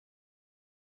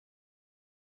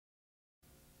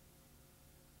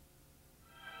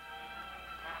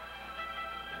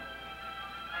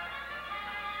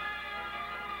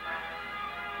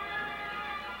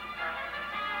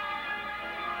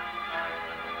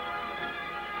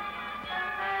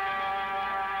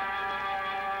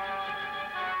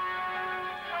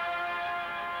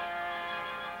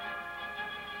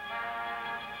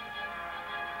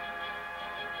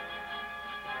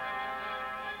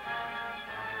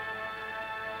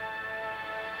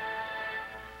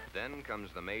Then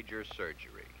comes the major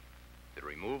surgery, the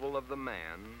removal of the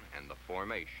man and the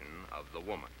formation of the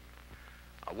woman.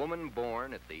 A woman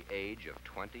born at the age of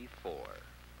 24.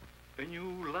 A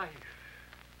new life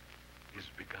is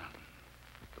begun.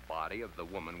 The body of the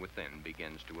woman within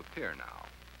begins to appear now.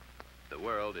 The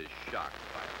world is shocked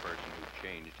by a person who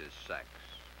changed his sex.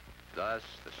 Thus,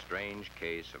 the strange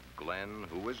case of Glen,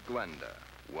 who was Glenda,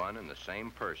 one and the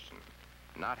same person,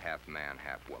 not half man,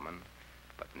 half woman,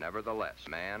 but nevertheless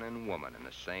man and woman in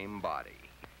the same body.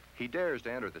 He dares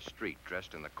to enter the street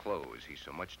dressed in the clothes he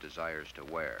so much desires to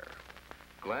wear.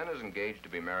 Glen is engaged to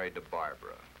be married to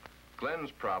Barbara.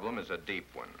 Glen's problem is a deep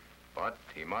one, but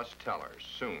he must tell her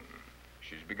soon.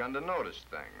 She's begun to notice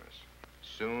things.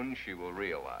 Soon she will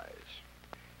realize.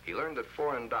 He learned that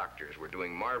foreign doctors were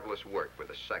doing marvelous work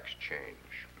with a sex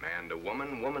change. Man to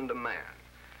woman, woman to man.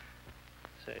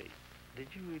 Say, did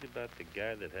you read about the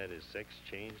guy that had his sex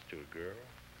changed to a girl?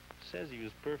 Says he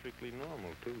was perfectly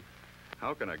normal, too.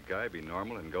 How can a guy be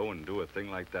normal and go and do a thing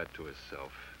like that to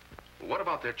himself? What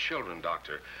about their children,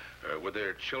 Doctor? Would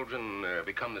their children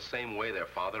become the same way their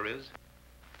father is?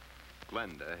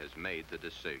 Glenda has made the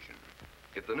decision.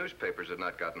 If the newspapers had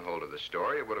not gotten hold of the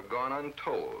story, it would have gone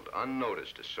untold,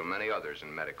 unnoticed as so many others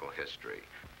in medical history.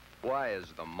 Why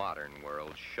is the modern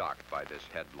world shocked by this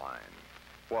headline?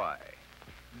 Why?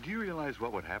 Do you realize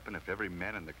what would happen if every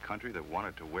man in the country that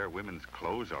wanted to wear women's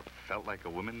clothes or felt like a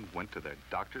woman went to their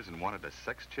doctors and wanted a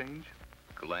sex change?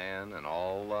 Glen and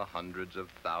all the hundreds of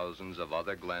thousands of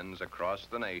other Glens across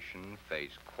the nation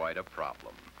face quite a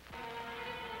problem.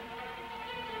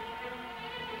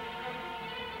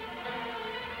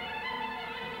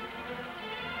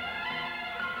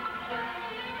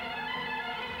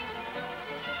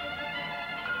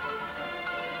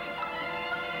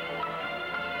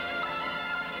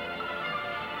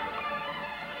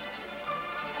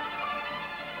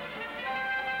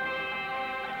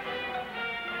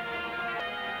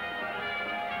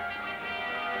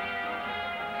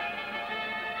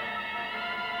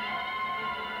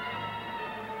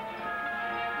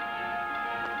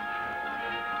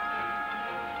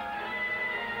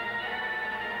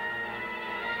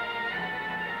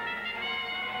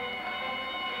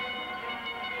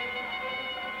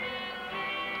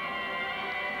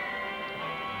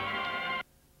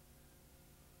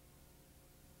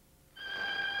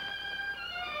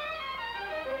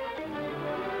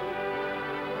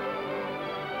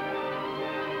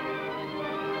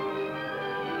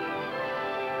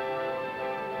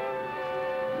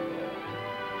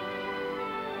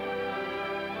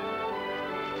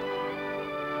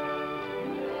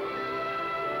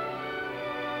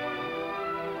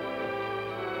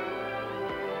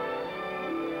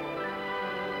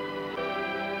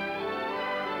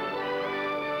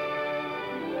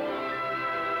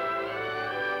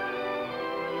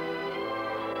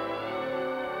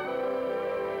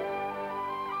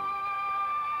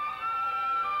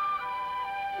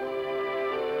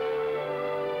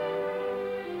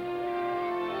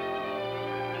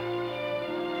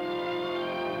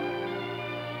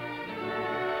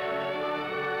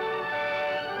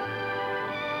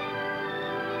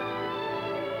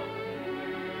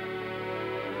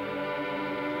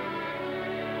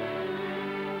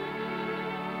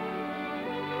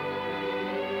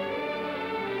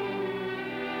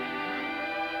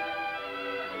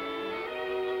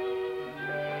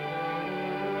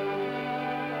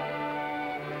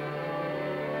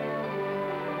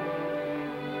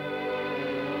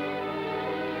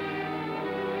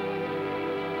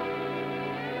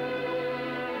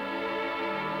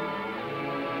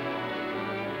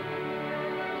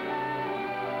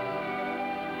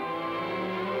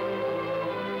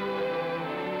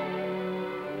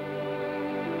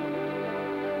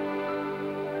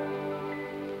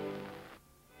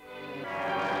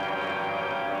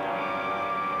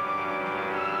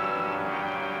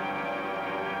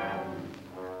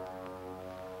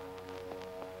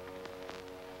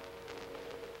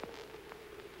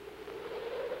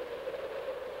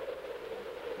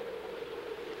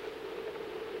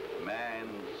 Man's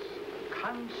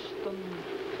constant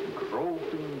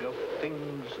groping of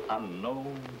things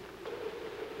unknown,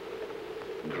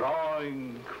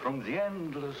 drawing from the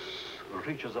endless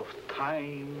reaches of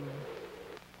time,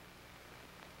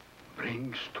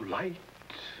 brings to light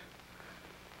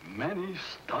many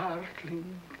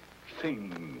startling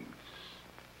things.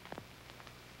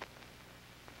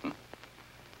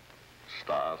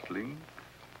 Startling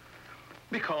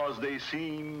because they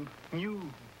seem new,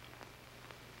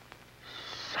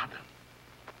 sudden.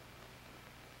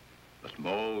 But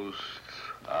most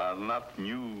are not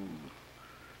new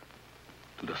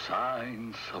to the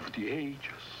science of the ages.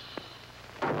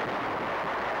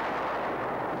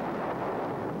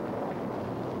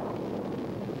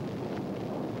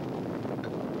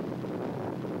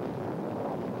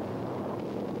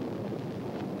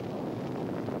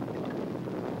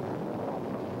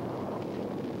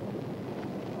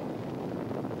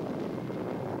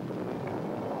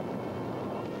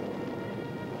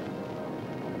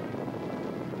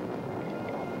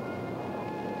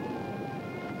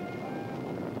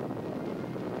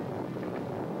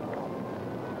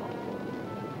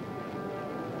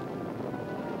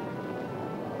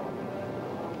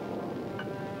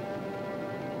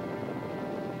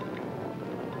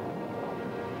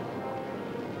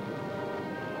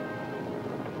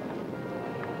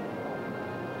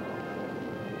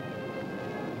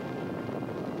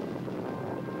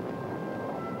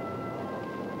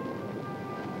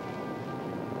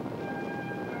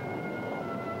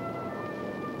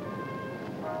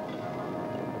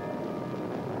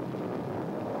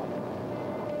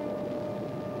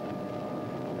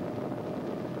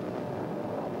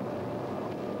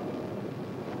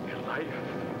 Life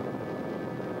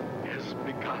has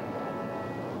begun.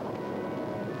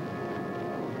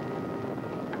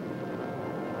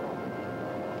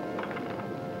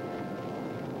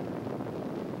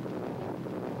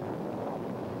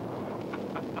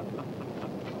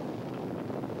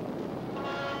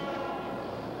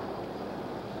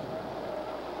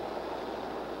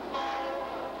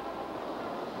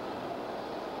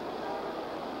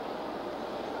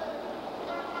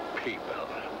 People.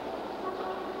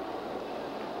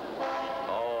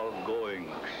 All going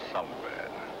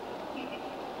somewhere.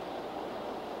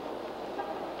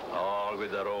 All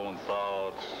with their own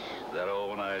thoughts, their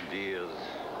own ideas.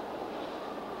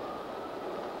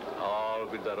 All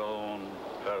with their own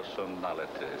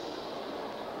personalities.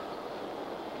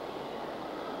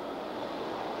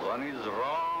 One is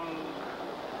wrong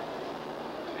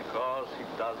because he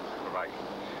does right.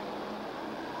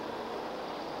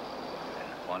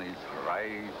 One is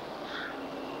right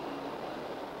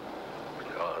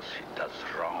because he does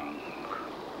wrong.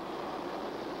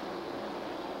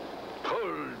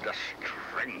 Pull the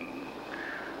string.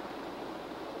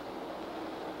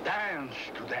 Dance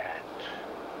to that.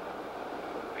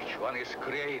 Which one is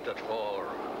created for?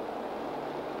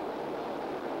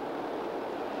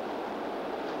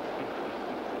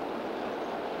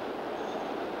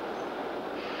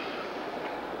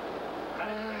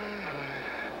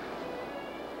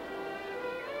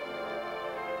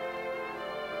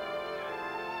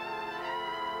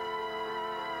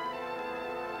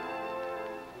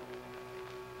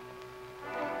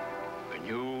 A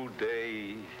new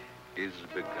day is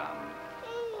begun.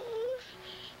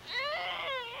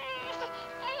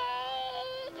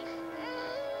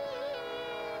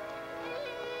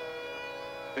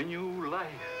 A new life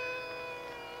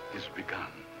is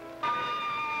begun.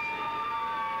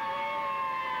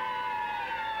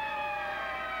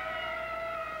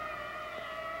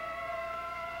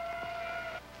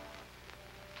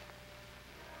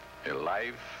 A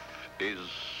life is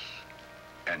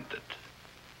ended.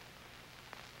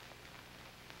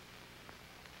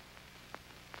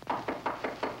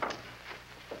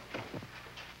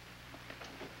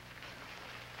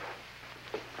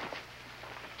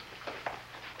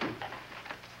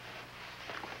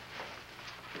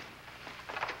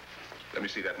 Let me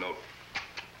see that note.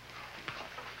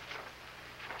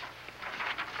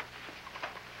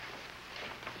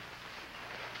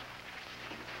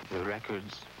 The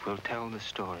records will tell the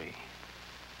story.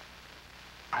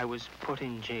 I was put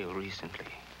in jail recently.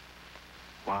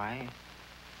 Why?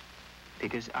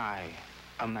 Because I,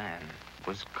 a man,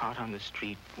 was caught on the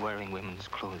street wearing women's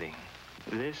clothing.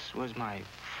 This was my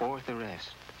 4th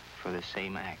arrest for the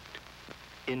same act.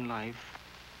 In life,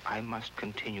 I must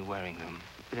continue wearing them.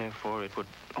 Therefore, it would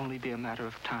only be a matter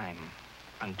of time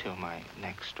until my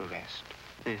next arrest.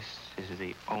 This is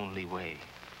the only way.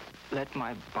 Let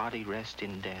my body rest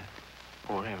in death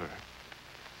forever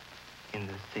in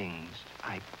the things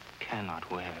I cannot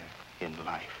wear in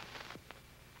life.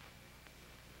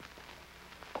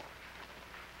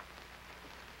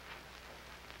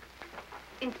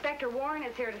 Inspector Warren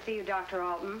is here to see you, Dr.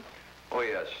 Alton. Oh,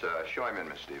 yes. Show him in,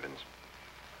 Miss Stevens.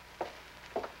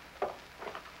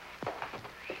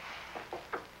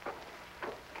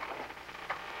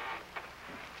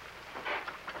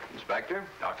 Inspector?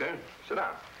 Doctor? Sit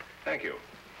down. Thank you.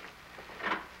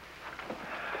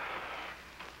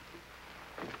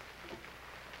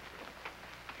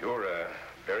 You're a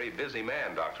very busy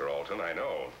man, Dr. Alton, I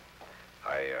know.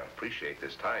 I appreciate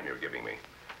this time you're giving me.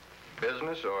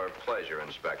 Business or pleasure,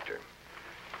 Inspector?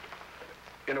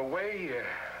 In a way,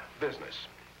 business.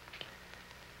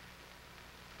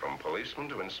 From policeman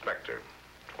to inspector.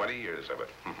 20 years of it.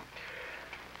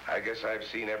 I guess I've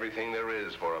seen everything there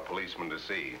is for a policeman to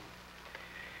see.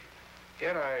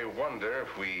 Yet I wonder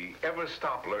if we ever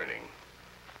stop learning.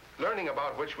 Learning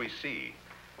about which we see.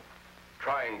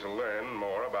 Trying to learn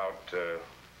more about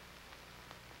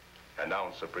an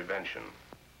ounce of prevention.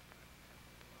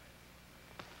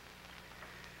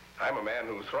 I'm a man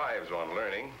who thrives on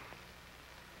learning.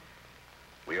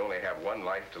 We only have one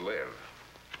life to live.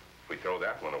 If we throw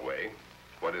that one away,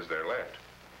 what is there left?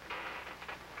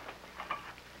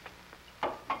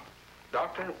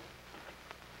 Doctor,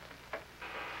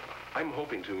 I'm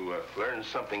hoping to learn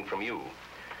something from you.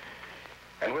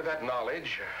 And with that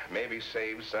knowledge, maybe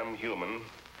save some human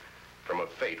from a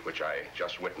fate which I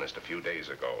just witnessed a few days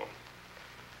ago.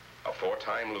 A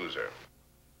 4-time loser.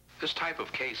 This type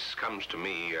of case comes to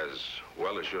me as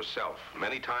well as yourself,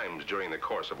 many times during the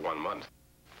course of 1 month.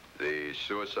 The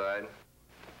suicide?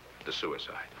 The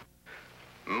suicide.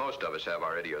 Most of us have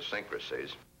our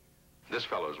idiosyncrasies. This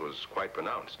fellow's was quite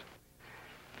pronounced.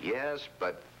 Yes,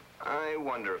 but I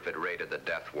wonder if it rated the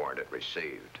death warrant it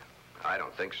received. I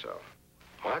don't think so.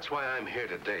 Well, that's why I'm here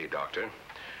today, Doctor.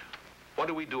 What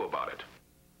do we do about it?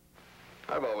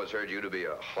 I've always heard you to be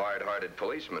a hard-hearted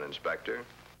policeman, Inspector.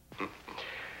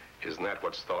 Isn't that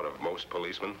what's thought of most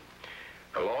policemen?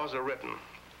 The laws are written.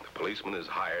 The policeman is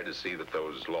hired to see that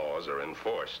those laws are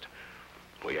enforced.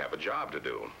 We have a job to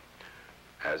do.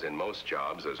 As in most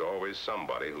jobs, there's always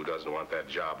somebody who doesn't want that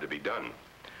job to be done.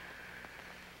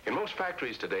 In most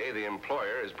factories today, the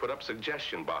employer has put up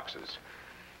suggestion boxes.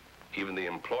 Even the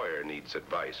employer needs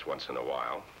advice once in a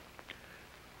while.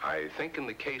 I think in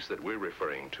the case that we're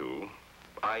referring to,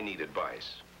 I need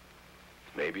advice.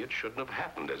 Maybe it shouldn't have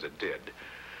happened as it did,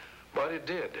 but it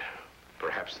did.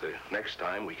 Perhaps the next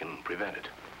time we can prevent it.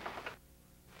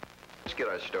 Let's get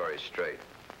our story straight.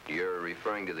 You're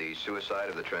referring to the suicide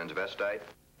of the transvestite?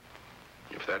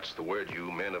 If that's the word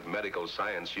you men of medical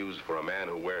science use for a man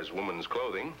who wears woman's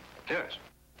clothing, yes.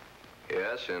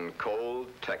 Yes, in cold,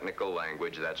 technical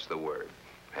language, that's the word.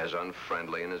 As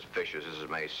unfriendly and as vicious as it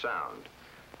may sound.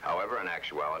 However, in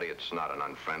actuality, it's not an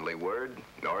unfriendly word,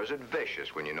 nor is it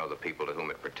vicious when you know the people to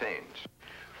whom it pertains.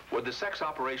 Would the sex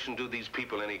operation do these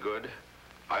people any good?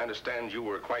 I understand you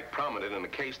were quite prominent in a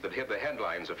case that hit the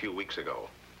headlines a few weeks ago.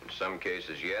 In some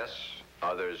cases, yes.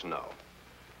 Others, no.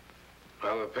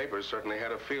 Well, the papers certainly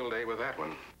had a field day with that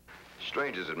one.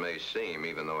 Strange as it may seem,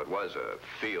 even though it was a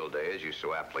field day, as you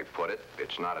so aptly put it,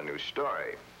 it's not a new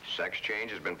story. Sex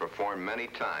change has been performed many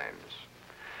times.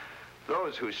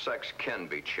 Those whose sex can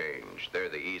be changed, they're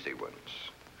the easy ones.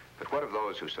 But what of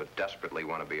those who so desperately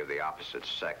want to be of the opposite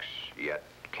sex, yet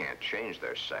can't change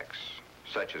their sex?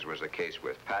 Such as was the case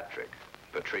with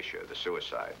Patricia, the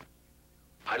suicide.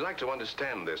 I'd like to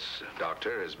understand this,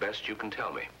 Doctor, as best you can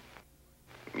tell me.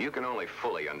 You can only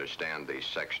fully understand the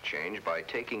sex change by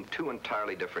taking 2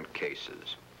 entirely different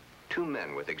cases. 2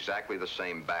 men with exactly the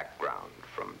same background,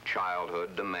 from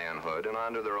childhood to manhood and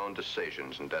on to their own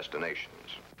decisions and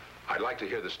destinations. I'd like to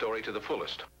hear the story to the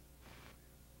fullest.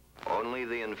 Only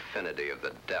the infinity of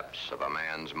the depths of a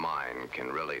man's mind can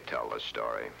really tell the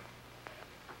story.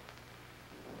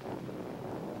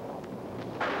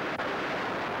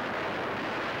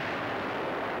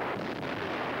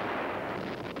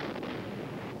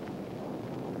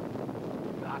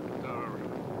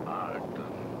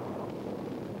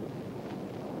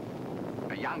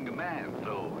 Young man,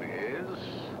 though he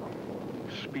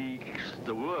is, speaks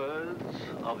the words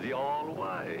of the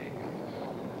All-Wise.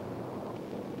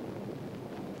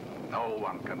 No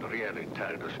one can really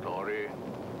tell the story.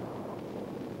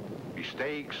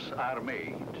 Mistakes are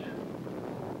made.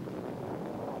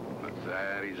 But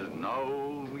there is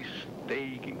no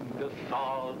mistaking the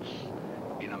thoughts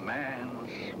in a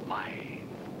man's mind.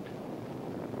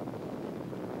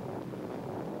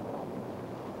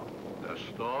 The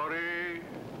story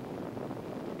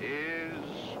is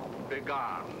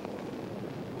begun.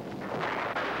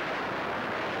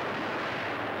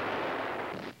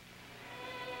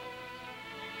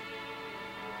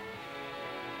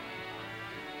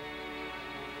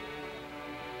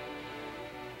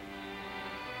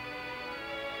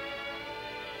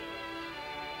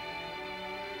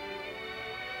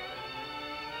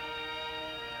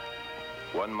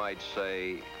 One might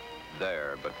say,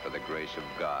 there, but for the grace of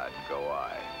God, go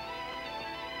I.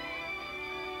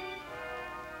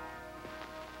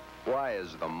 Why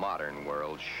is the modern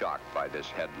world shocked by this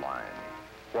headline?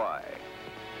 Why?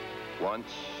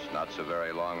 Once, not so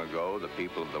very long ago, the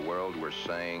people of the world were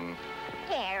saying,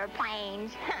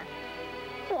 airplanes,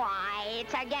 why,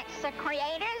 it's against the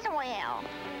Creator's will.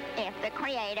 If the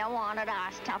Creator wanted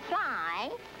us to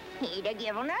fly, He'd have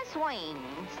given us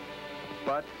wings.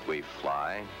 But we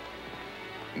fly.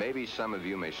 Maybe some of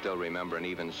you may still remember an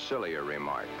even sillier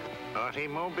remark.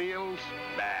 Automobiles?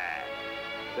 Bad.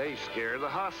 They scare the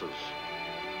hosses.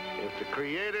 If the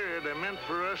Creator had meant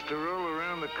for us to roll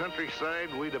around the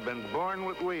countryside, we'd have been born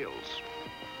with wheels.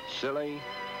 Silly?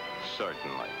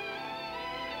 Certainly.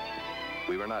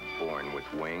 We were not born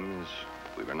with wings.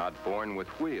 We were not born with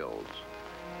wheels.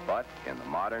 But in the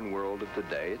modern world of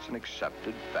today, it's an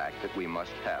accepted fact that we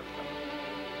must have them.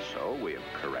 So we have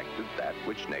corrected that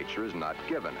which nature has not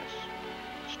given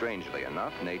us. Strangely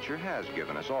enough, nature has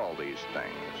given us all these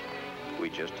things. We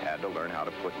just had to learn how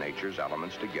to put nature's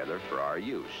elements together for our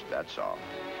use, that's all.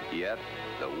 Yet,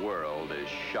 the world is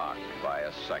shocked by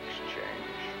a sex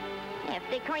change. If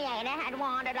the Creator had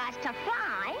wanted us to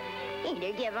fly, he'd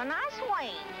have given us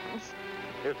wings.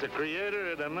 If the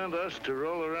Creator had meant us to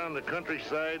roll around the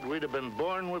countryside, we'd have been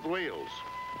born with wheels.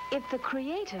 If the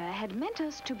Creator had meant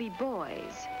us to be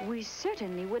boys, we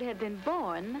certainly would have been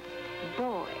born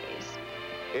boys.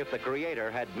 If the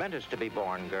Creator had meant us to be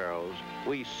born girls,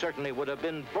 we certainly would have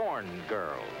been born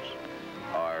girls.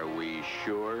 Are we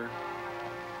sure?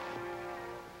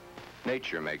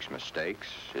 Nature makes mistakes.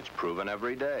 It's proven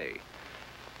every day.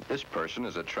 This person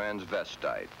is a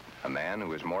transvestite, a man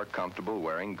who is more comfortable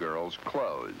wearing girls'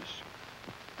 clothes.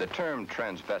 The term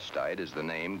transvestite is the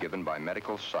name given by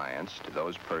medical science to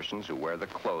those persons who wear the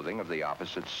clothing of the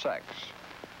opposite sex.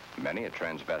 Many a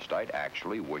transvestite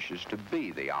actually wishes to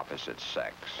be the opposite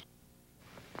sex.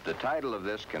 The title of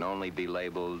this can only be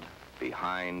labeled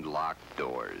Behind Locked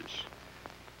Doors.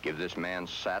 Give this man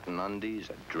satin undies,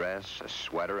 a dress, a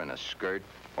sweater, and a skirt,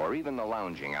 or even the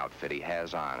lounging outfit he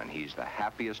has on, and he's the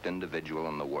happiest individual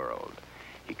in the world.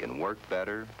 He can work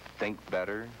better, think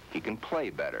better, he can play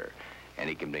better, and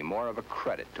he can be more of a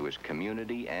credit to his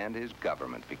community and his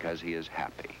government because he is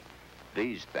happy.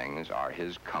 These things are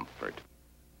his comfort.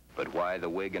 But why the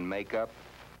wig and makeup?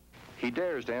 He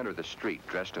dares to enter the street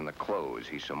dressed in the clothes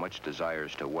he so much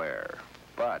desires to wear,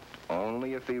 but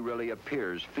only if he really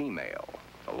appears female.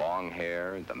 The long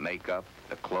hair, the makeup,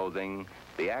 the clothing,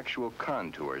 the actual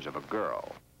contours of a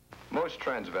girl. Most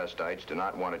transvestites do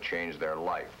not want to change their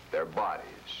life, their bodies.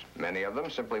 Many of them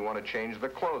simply want to change the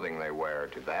clothing they wear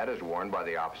to that is worn by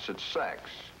the opposite sex.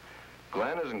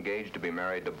 Glen is engaged to be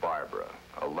married to Barbara,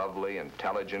 a lovely,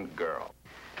 intelligent girl.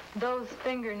 Those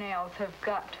fingernails have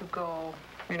got to go.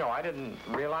 You know, I didn't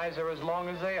realize they're as long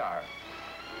as they are.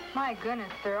 My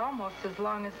goodness, they're almost as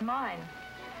long as mine.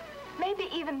 Maybe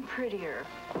even prettier.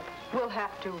 We'll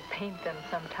have to paint them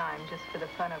sometime just for the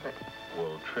fun of it.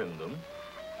 We'll trim them.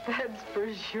 That's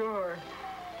for sure.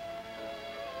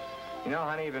 You know,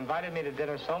 honey, you've invited me to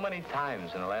dinner so many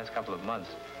times in the last couple of months.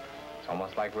 It's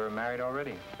almost like we're married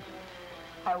already.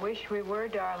 I wish we were,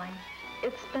 darling.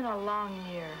 It's been a long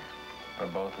year. For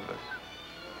both of us.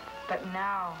 But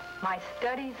now, my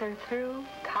studies are through,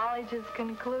 college is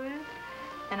concluded,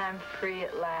 and I'm free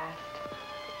at last.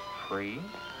 Free?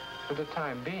 For the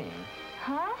time being.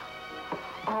 Huh?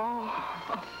 Oh.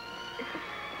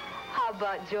 How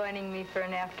about joining me for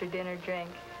an after-dinner drink?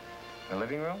 The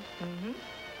living room? Mm-hmm.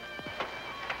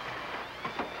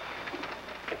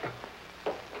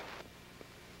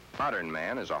 Modern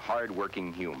man is a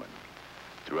hard-working human.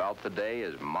 Throughout the day,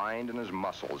 his mind and his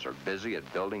muscles are busy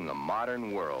at building the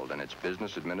modern world and its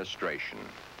business administration.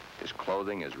 His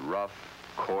clothing is rough,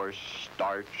 coarse,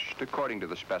 starched, according to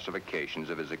the specifications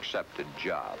of his accepted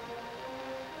job.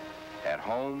 At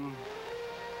home,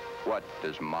 what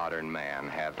does modern man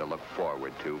have to look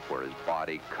forward to for his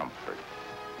body comfort?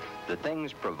 The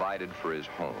things provided for his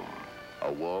home,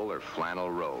 a wool or flannel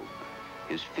robe,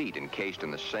 his feet encased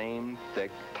in the same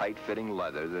thick, tight-fitting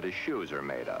leather that his shoes are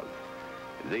made of.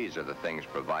 These are the things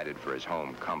provided for his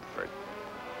home comfort.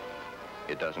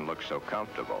 It doesn't look so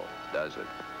comfortable, does it?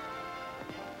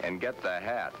 And get the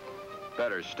hat.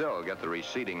 Better still, get the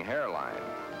receding hairline.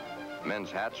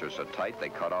 Men's hats are so tight they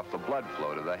cut off the blood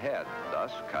flow to the head,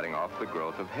 thus cutting off the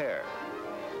growth of hair.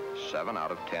 7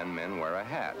 out of 10 men wear a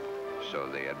hat, so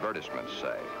the advertisements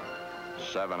say.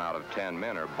 7 out of 10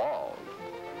 men are bald.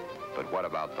 But what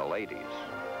about the ladies?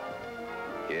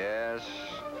 Yes,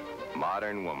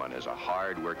 modern woman is a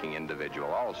hard-working individual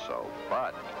also,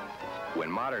 but when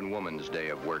modern woman's day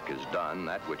of work is done,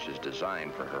 that which is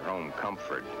designed for her home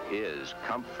comfort is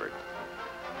comfort.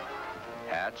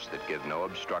 Hats that give no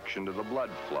obstruction to the blood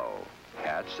flow.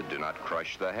 Hats that do not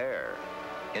crush the hair.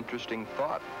 Interesting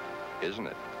thought, isn't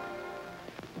it?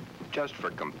 Just for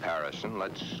comparison,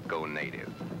 let's go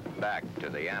native. Back to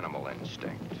the animal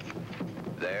instinct.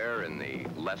 There, in the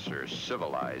lesser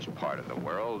civilized part of the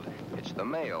world, it's the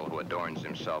male who adorns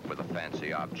himself with the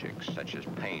fancy objects, such as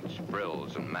paints,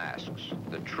 frills, and masks.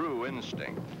 The true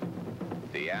instinct,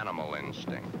 the animal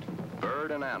instinct, bird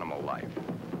and animal life.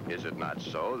 Is it not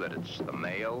so that it's the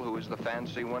male who is the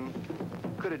fancy one?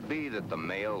 Could it be that the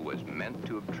male was meant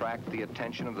to attract the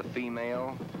attention of the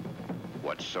female?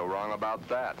 What's so wrong about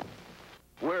that?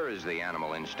 Where is the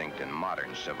animal instinct in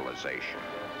modern civilization?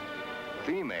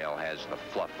 Female has the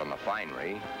fluff and the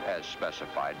finery, as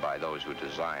specified by those who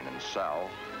design and sell.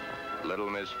 Little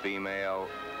Miss Female,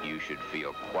 you should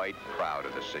feel quite proud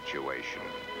of the situation.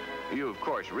 You, of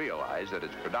course, realize that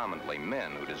it's predominantly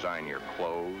men who design your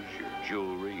clothes, your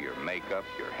jewelry, your makeup,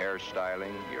 your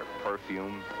hairstyling, your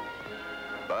perfume.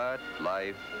 But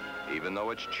life, even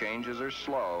though its changes are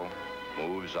slow,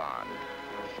 moves on.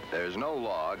 There's no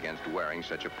law against wearing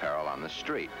such apparel on the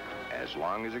street, as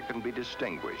long as it can be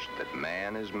distinguished that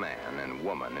man is man and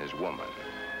woman is woman.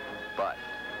 But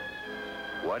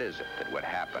what is it that would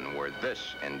happen were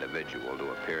this individual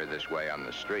to appear this way on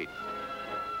the street?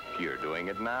 You're doing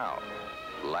it now,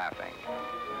 laughing.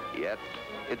 Yet,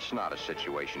 it's not a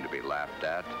situation to be laughed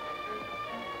at.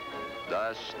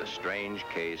 Thus, the strange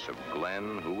case of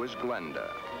Glen, who was Glenda,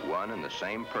 one and the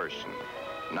same person,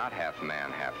 not half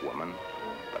man, half woman,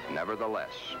 but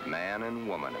nevertheless, man and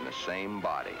woman in the same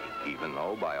body, even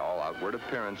though by all outward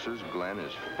appearances, Glen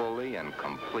is fully and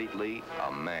completely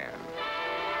a man.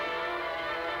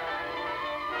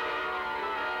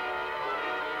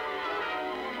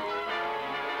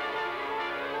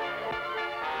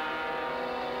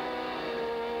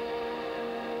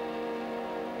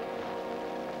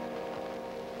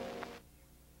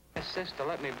 Sister,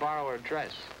 let me borrow her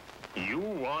dress. You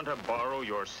want to borrow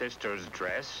your sister's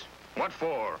dress? What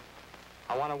for?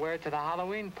 I want to wear it to the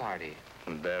Halloween party.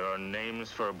 There are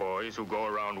names for boys who go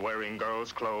around wearing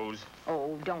girls' clothes.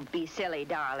 Oh, don't be silly,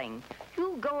 darling.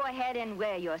 You go ahead and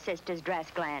wear your sister's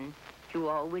dress, Glen. You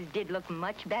always did look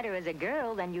much better as a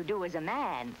girl than you do as a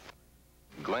man.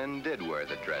 Glen did wear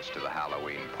the dress to the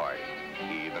Halloween party.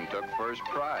 He even took first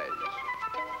prize.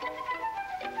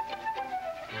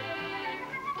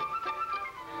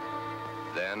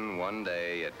 Then, one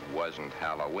day, it wasn't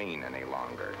Halloween any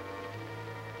longer.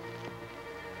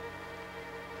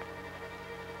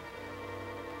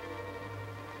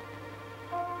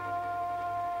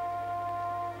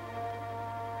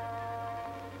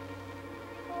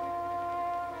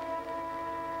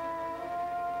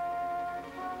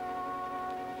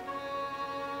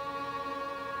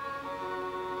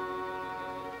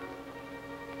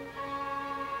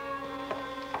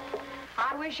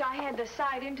 I wish I had the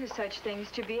sight into such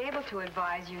things to be able to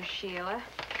advise you, Sheila.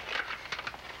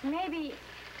 Maybe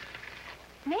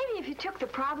if you took the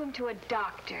problem to a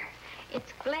doctor.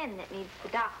 It's Glen that needs the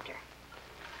doctor.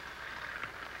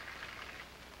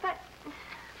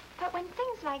 But when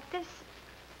things like this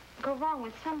go wrong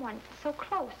with someone so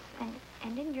close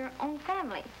and in your own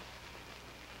family,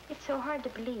 it's so hard to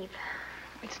believe.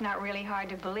 It's not really hard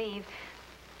to believe.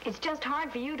 It's just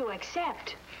hard for you to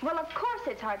accept. Well, of course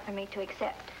it's hard for me to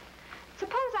accept.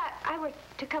 Suppose I were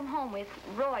to come home with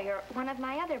Roy or one of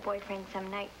my other boyfriends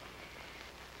some night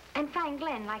and find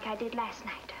Glen like I did last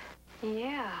night.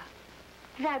 Yeah,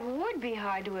 that would be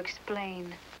hard to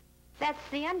explain. That's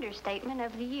the understatement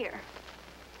of the year.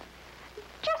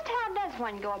 Just how does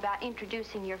one go about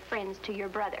introducing your friends to your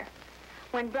brother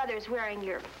when brother's wearing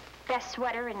your best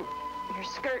sweater and your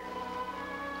skirt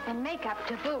and makeup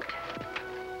to boot?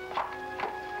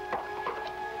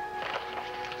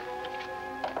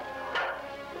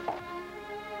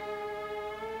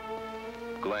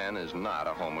 Glen is not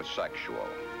a homosexual.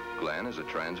 Glen is a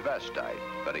transvestite,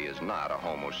 but he is not a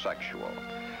homosexual.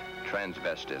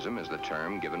 Transvestism is the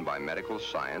term given by medical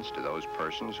science to those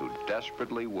persons who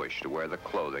desperately wish to wear the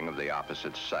clothing of the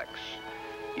opposite sex,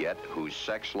 yet whose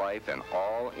sex life in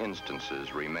all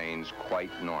instances remains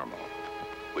quite normal.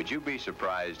 Would you be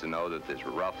surprised to know that this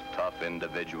rough, tough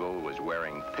individual was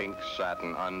wearing pink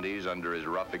satin undies under his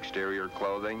rough exterior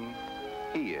clothing?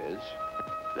 He is.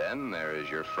 Then there is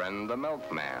your friend the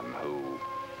milkman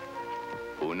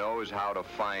who knows how to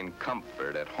find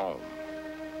comfort at home.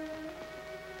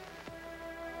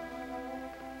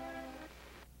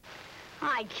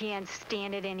 I can't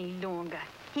stand it any longer.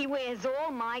 He wears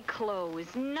all my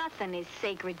clothes. Nothing is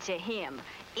sacred to him,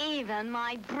 even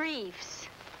my briefs.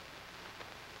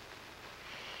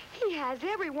 He has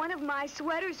every one of my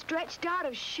sweaters stretched out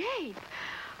of shape.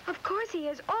 Of course, he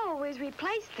has always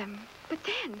replaced them, but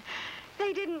then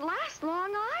they didn't last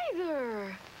long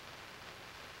either.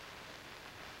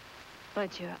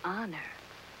 But, Your Honor,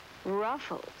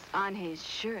 ruffles on his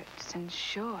shirts and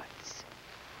shorts,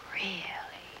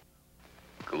 really?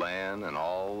 Glen and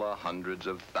all the hundreds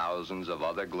of thousands of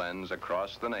other Glens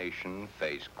across the nation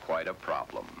face quite a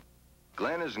problem.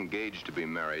 Glen is engaged to be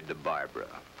married to Barbara,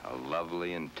 a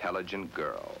lovely, intelligent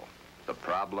girl. The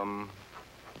problem,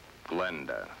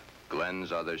 Glenda,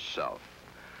 Glen's other self.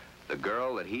 The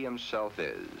girl that he himself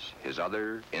is, his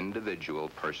other individual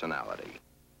personality.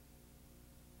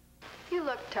 You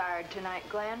look tired tonight,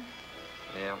 Glen.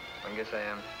 Yeah, I guess I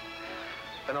am.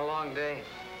 It's been a long day.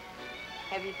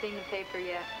 Have you seen the paper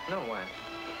yet? No, why?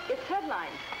 It's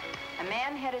headlines. A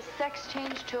man had his sex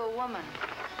changed to a woman.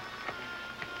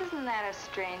 Isn't that a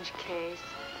strange case?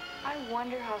 I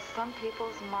wonder how some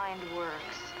people's mind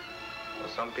works. Well,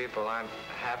 some people aren't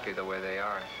happy the way they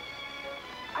are.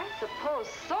 I suppose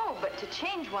so, but to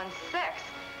change one's sex,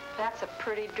 that's a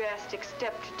pretty drastic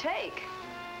step to take.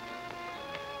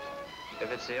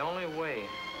 If it's the only way,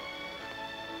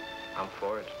 I'm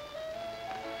for it.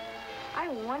 I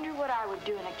wonder what I would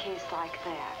do in a case like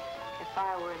that, if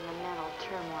I were in the mental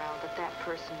turmoil that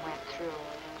person went through.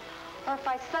 Or if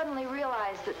I suddenly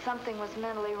realized that something was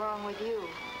mentally wrong with you.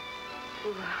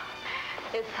 Ooh,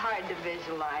 it's hard to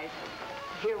visualize.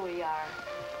 Here we are,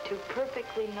 two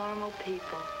perfectly normal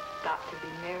people, got to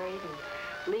be married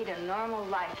and lead a normal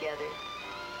life together.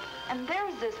 And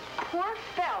there's this poor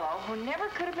fellow who never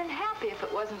could have been happy if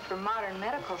it wasn't for modern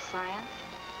medical science.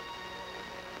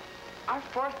 Our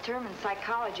fourth term in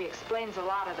psychology explains a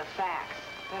lot of the facts,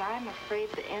 but I'm afraid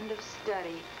the end of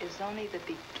study is only the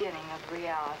beginning of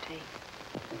reality.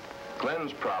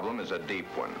 Glen's problem is a deep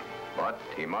one, but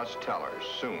he must tell her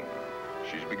soon.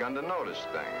 She's begun to notice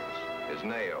things. His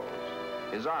nails,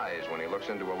 his eyes when he looks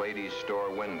into a lady's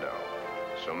store window.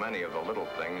 So many of the little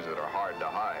things that are hard to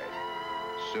hide.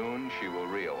 Soon she will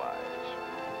realize.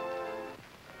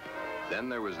 Then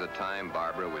there was the time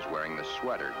Barbara was wearing the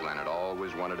sweater Glen had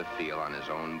always wanted to feel on his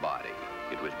own body.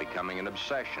 It was becoming an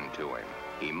obsession to him.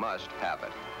 He must have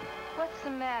it. What's the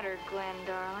matter, Glen,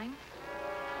 darling?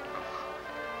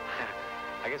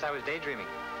 I guess I was daydreaming.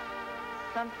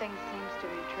 Something seems to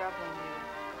be troubling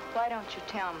you. Why don't you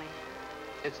tell me?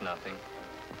 It's nothing.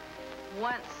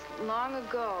 Once, long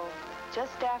ago,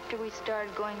 just after we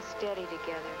started going steady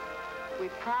together, we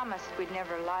promised we'd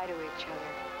never lie to each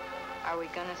other. Are we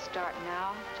gonna start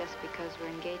now, just because we're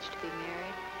engaged to be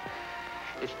married?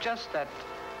 It's just that...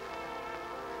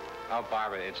 Oh,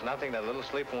 Barbara, it's nothing. That little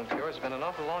sleep won't cure. It's been an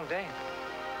awful long day.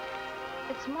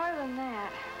 It's more than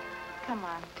that. Come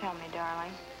on, tell me,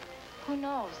 darling. Who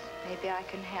knows? Maybe I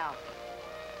can help.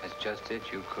 That's just it.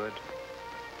 You could.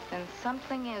 Then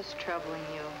something is troubling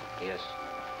you. Yes.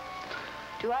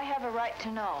 Do I have a right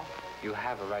to know? You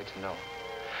have a right to know.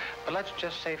 But let's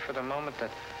just say for the moment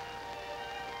that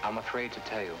I'm afraid to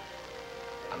tell you.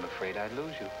 I'm afraid I'd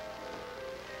lose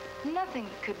you. Nothing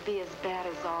could be as bad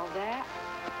as all that.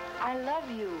 I love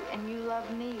you, and you love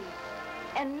me.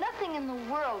 And nothing in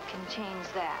the world can change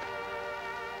that.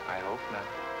 I hope not.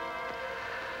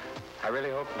 I really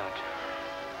hope not.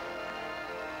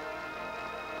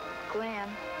 Glen,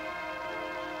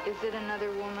 is it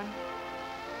another woman?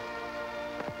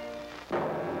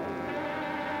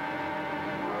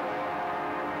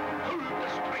 Hold the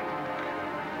string!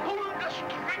 Hold the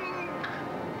string!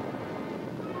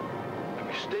 A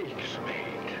mistake's made.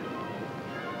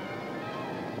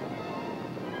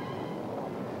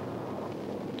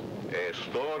 A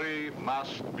story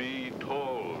must be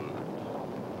told.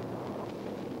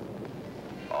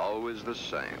 Always the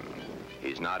same.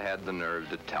 He's not had the nerve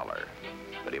to tell her.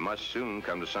 But he must soon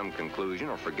come to some conclusion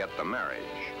or forget the marriage.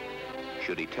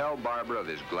 Should he tell Barbara of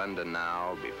his Glenda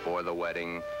now, before the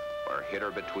wedding, or hit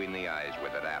her between the eyes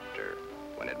with it after,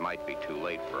 when it might be too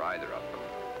late for either of them?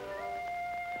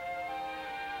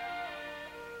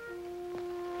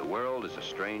 The world is a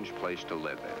strange place to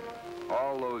live in.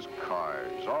 All those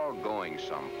cars, all going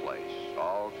someplace,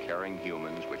 all carrying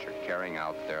humans which are carrying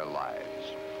out their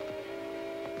lives.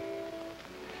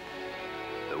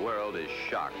 The world is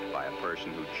shocked by a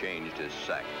person who changed his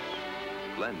sex.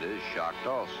 Glenda is shocked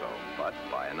also, but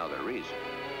by another reason.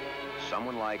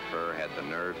 Someone like her had the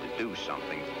nerve to do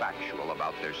something factual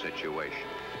about their situation.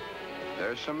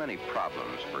 There are so many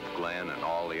problems for Glen and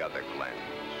all the other Glens.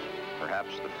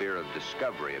 Perhaps the fear of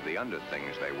discovery of the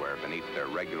underthings they wear beneath their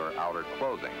regular outer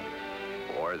clothing,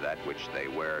 or that which they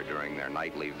wear during their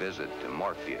nightly visit to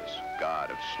Morpheus, god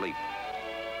of sleep.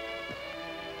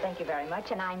 Thank you very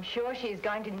much, and I'm sure she's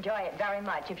going to enjoy it very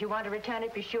much. If you want to return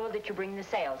it, be sure that you bring the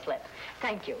sales slip.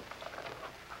 Thank you.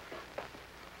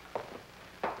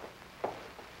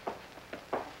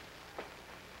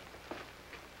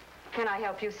 Can I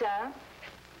help you, sir?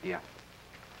 Yeah.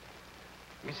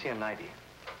 Let me see a 90.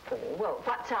 Oh, well,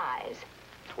 what size?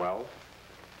 12.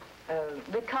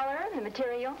 The color, the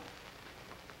material?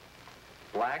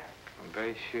 Black? I'm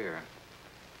very sure.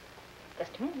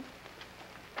 Just a minute.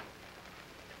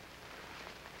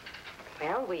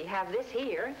 Well, we have this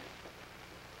here.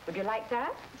 Would you like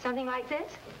that? Something like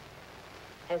this?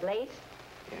 Has lace?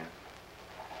 Yeah.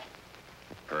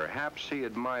 Perhaps he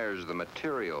admires the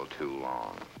material too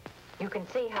long. You can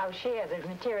see how sheer the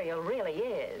material really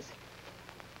is.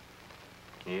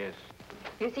 Yes.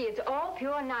 You see, it's all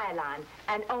pure nylon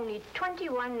and only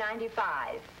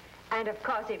 $21.95. And of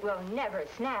course, it will never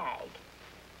snag.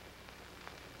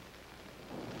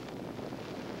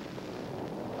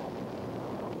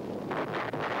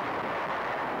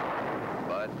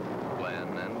 But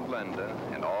Glen and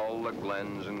Glenda and all the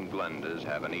Glens and Glendas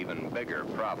have an even bigger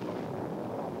problem.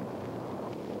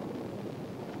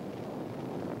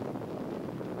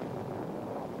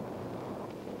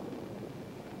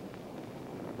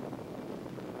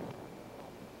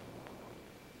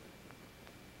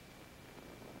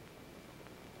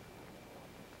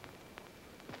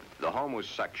 The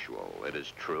homosexual, it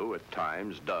is true, at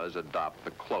times does adopt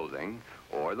the clothing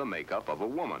or the makeup of a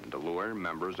woman to lure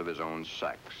members of his own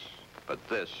sex. But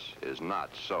this is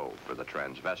not so for the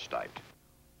transvestite.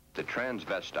 The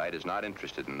transvestite is not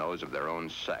interested in those of their own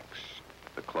sex.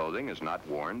 The clothing is not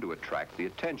worn to attract the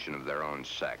attention of their own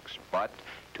sex, but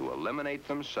to eliminate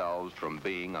themselves from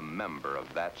being a member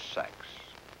of that sex.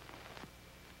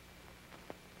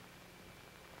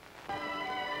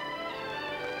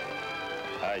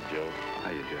 Hi, Joe.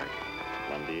 Hiya, Jack.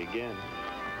 Monday again.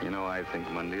 You know, I think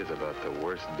Monday is about the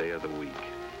worst day of the week.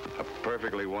 A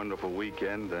perfectly wonderful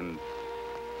weekend, then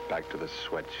back to the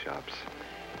sweatshops.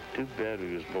 Too bad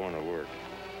he was born to work.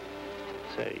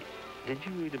 Say, did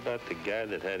you read about the guy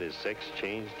that had his sex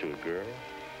changed to a girl?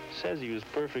 Says he was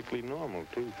perfectly normal,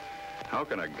 too. How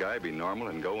can a guy be normal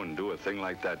and go and do a thing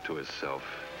like that to himself?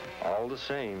 All the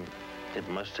same, it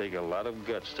must take a lot of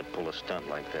guts to pull a stunt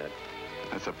like that.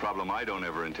 That's a problem I don't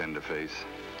ever intend to face.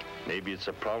 Maybe it's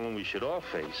a problem we should all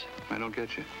face. I don't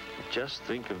get you. Just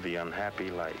think of the unhappy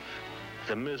life.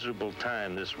 The miserable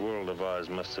time this world of ours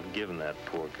must have given that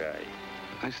poor guy.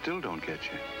 I still don't get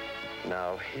you.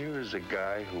 Now, here is a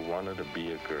guy who wanted to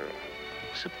be a girl.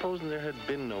 Supposing there had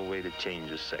been no way to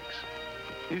change his sex.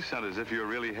 You sound as if you're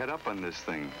really head up on this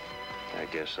thing. I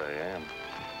guess I am.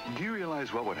 Do you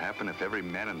realize what would happen if every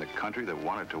man in the country that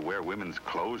wanted to wear women's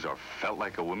clothes or felt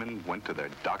like a woman went to their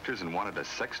doctors and wanted a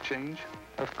sex change?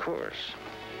 Of course.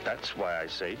 That's why I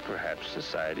say perhaps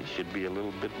society should be a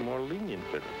little bit more lenient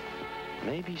with them.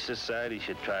 Maybe society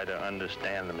should try to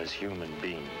understand them as human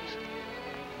beings.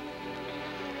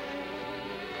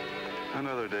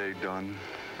 Another day done.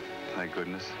 Thank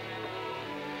goodness.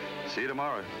 See you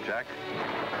tomorrow, Jack.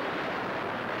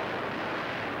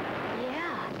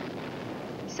 Yeah.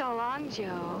 So long,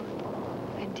 Joe.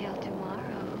 Until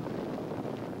tomorrow.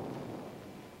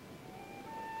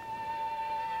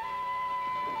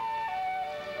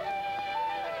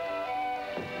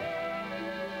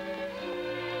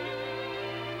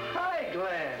 Hi,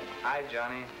 Glen. Hi,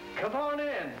 Johnny. Come on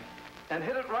in and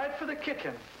hit it right for the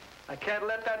kitchen. I can't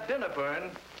let that dinner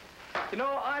burn. You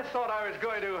know, I thought I was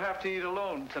going to have to eat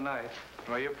alone tonight.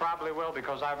 Well, you probably will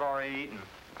because I've already eaten.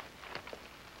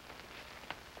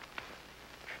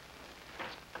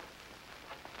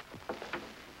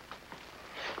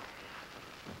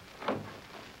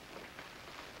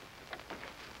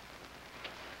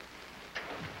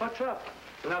 What's up?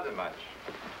 Nothing much.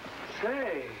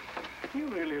 Say, you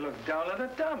really look down in the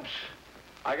dumps.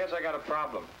 I guess I got a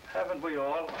problem. Haven't we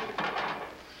all?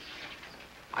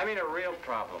 I mean a real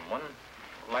problem, one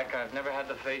like I've never had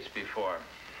to face before.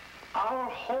 Our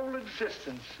whole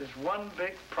existence is one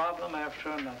big problem after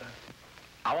another.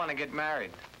 I want to get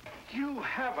married. You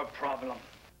have a problem.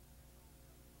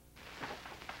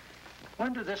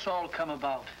 When did this all come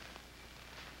about?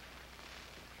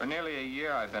 For nearly a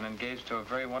year, I've been engaged to a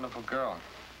very wonderful girl.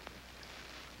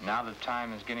 Now the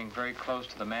time is getting very close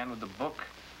to the man with the book.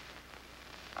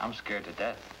 I'm scared to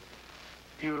death.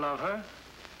 You love her?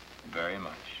 Very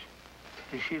much.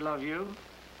 Does she love you?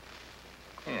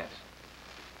 Yes.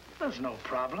 There's no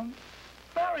problem.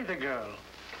 Marry the girl.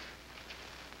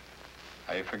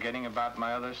 Are you forgetting about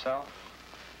my other self?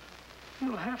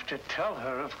 You'll have to tell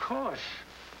her, of course.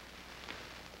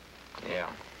 Yeah.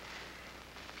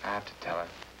 I have to tell her.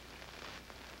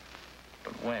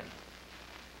 But when?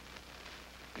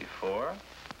 Before?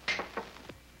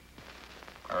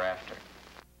 Or after?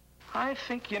 I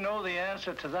think you know the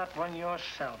answer to that one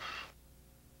yourself.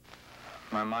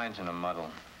 My mind's in a muddle.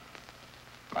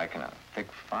 Like in a thick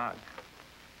fog.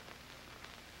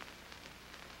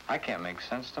 I can't make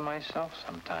sense to myself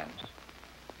sometimes.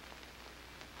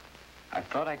 I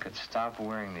thought I could stop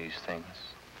wearing these things.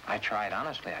 I tried,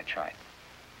 honestly, I tried.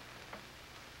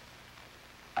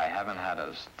 I haven't had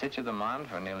a stitch of them on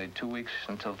for nearly 2 weeks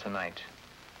until tonight.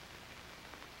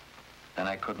 Then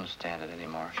I couldn't stand it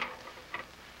anymore.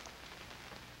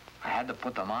 I had to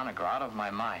put them on or go out of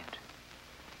my mind.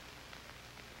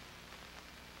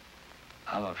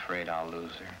 I'm afraid I'll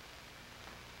lose her.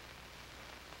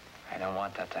 I don't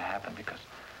want that to happen because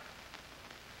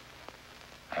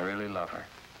I really love her.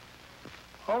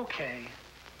 Okay.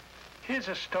 Here's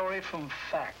a story from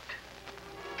fact.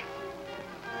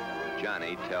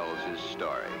 Johnny tells his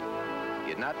story.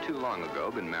 He had not too long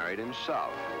ago been married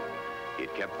himself. He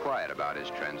had kept quiet about his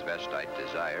transvestite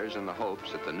desires in the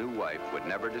hopes that the new wife would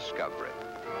never discover it.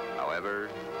 However,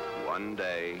 one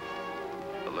day,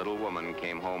 the little woman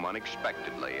came home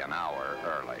unexpectedly an hour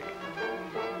early.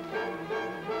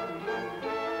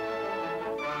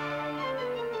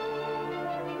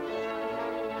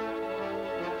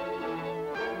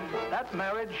 That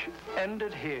marriage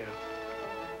ended here.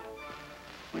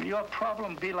 Will your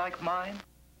problem be like mine?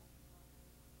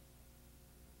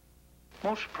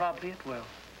 Most probably it will.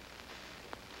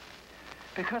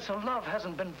 Because the love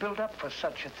hasn't been built up for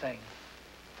such a thing.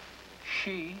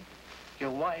 She, your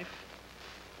wife,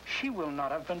 she will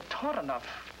not have been taught enough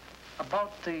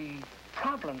about the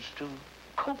problems to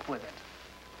cope with it.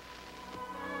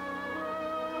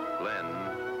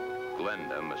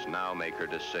 Glenda must now make her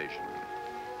decision.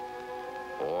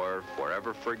 Or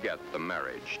forever forget the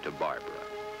marriage to Barbara.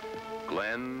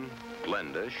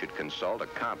 Glenda should consult a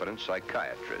competent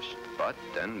psychiatrist, but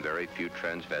then very few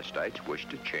transvestites wish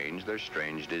to change their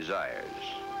strange desires.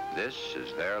 This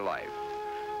is their life.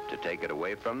 To take it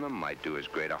away from them might do as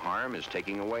great a harm as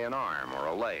taking away an arm or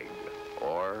a leg,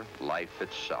 or life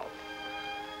itself.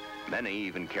 Many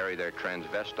even carry their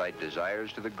transvestite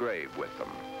desires to the grave with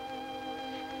them.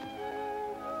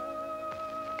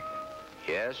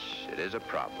 Yes, it is a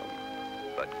problem.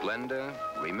 But Glenda,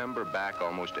 remember back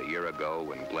almost a year ago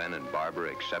when Glen and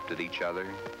Barbara accepted each other?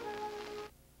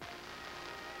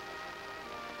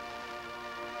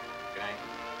 Okay.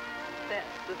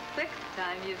 That's the 6th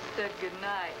time you've said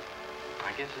goodnight.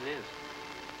 I guess it is.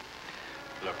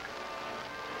 Look.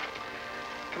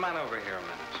 Come on over here a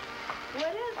minute.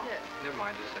 What is it? Never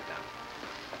mind, just sit down.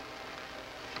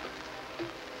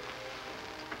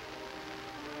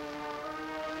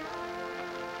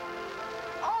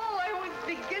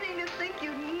 Beginning to think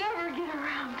you'd never get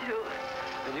around to it.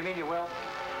 Did you mean you will?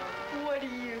 What do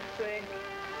you think?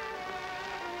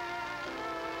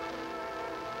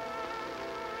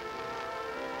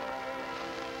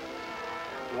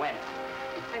 When?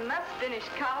 I must finish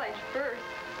college first.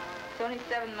 It's only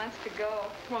 7 months to go.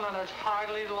 Well, now, that's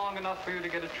hardly long enough for you to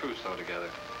get a trousseau together.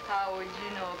 How would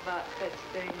you know about such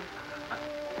things?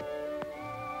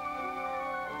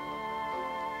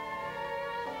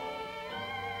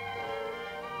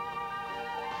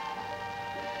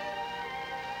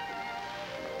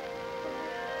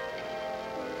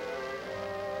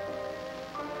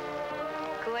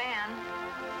 Glen,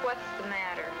 what's the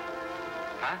matter?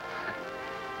 Huh?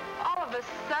 All of a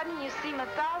sudden, you seem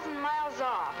 1,000 miles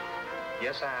off.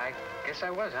 Yes, I guess I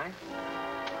was, huh?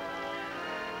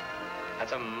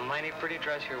 That's a mighty pretty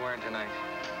dress you're wearing tonight.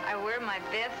 I wear my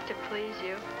best to please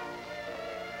you.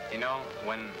 You know,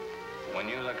 when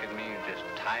you look at me, you just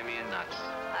tie me in knots.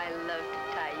 I love to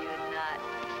tie you in knots.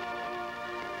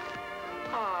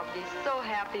 Oh, I'll be so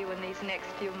happy when these next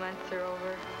few months are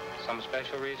over. Some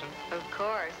special reason? Of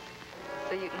course.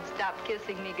 So you can stop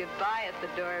kissing me goodbye at the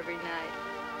door every night.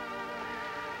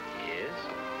 Yes?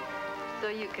 So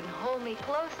you can hold me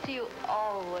close to you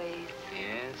always.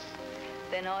 Yes?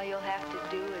 Then all you'll have to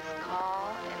do is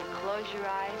call and close your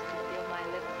eyes to feel my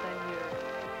lips on yours.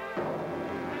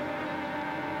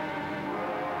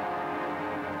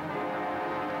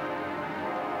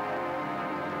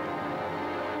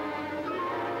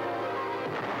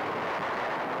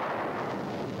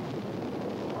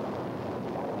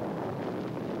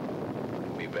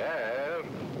 Beware.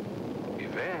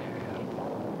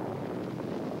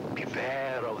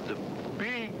 Beware of the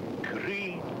big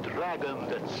green dragon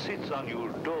that sits on your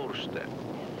doorstep.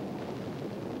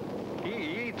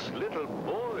 He eats little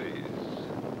boys,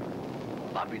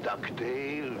 puppy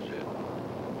ducktails,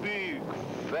 and big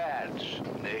fat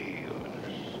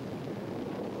snails.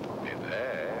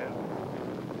 Beware.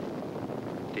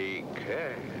 Take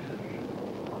care.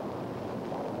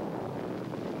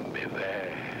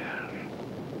 Beware.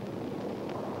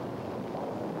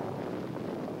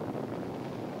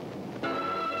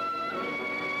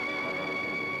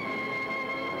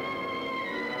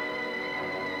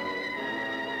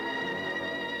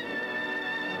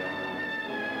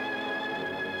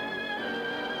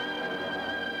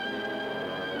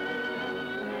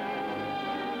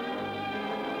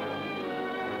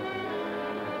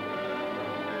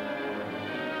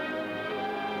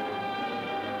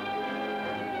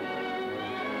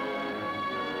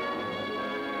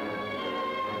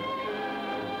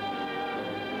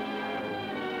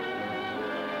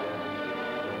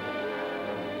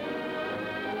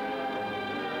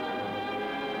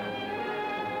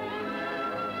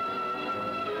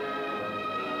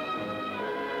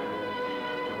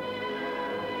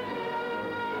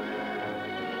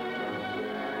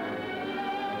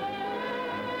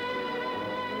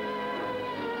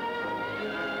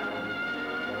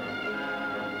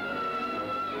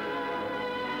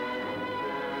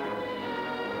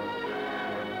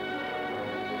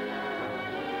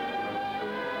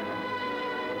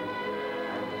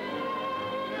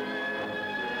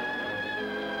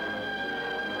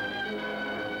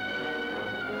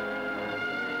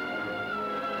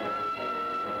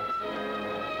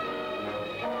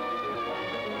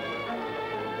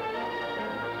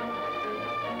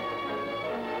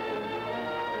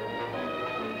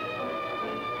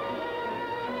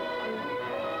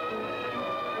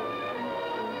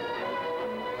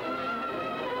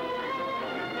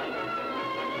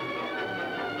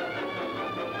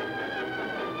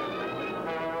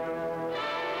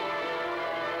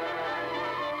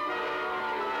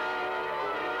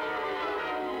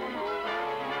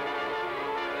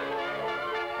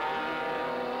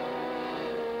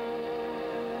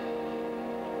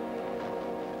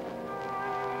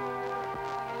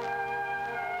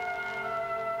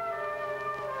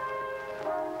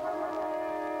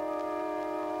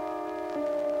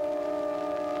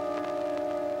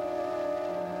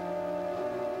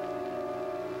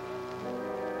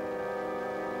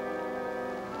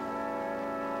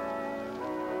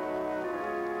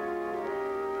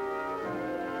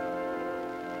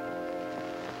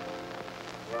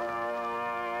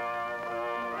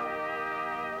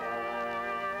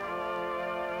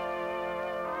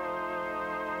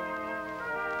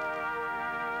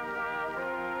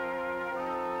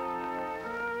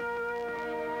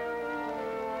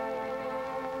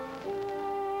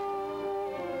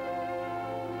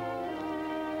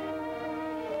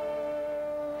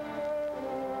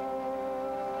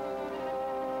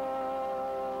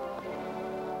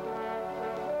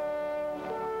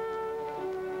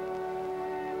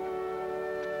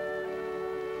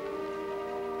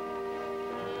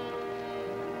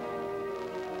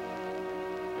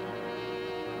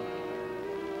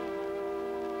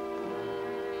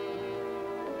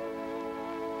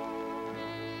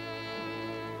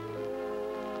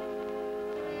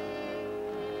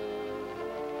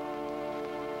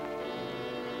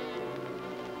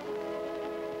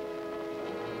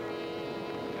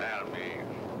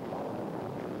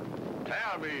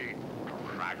 Tell me,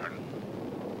 dragon,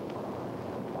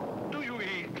 do you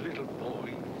eat little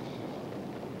boys?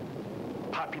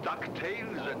 Puppy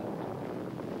ducktails and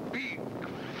big,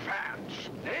 fat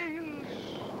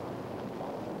snails?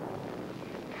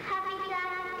 Puppy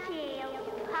ducktail,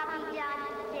 puppy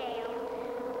ducktail,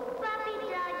 puppy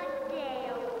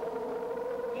ducktail.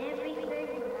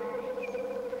 Everything nice,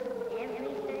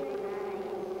 everything nice.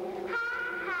 Ha,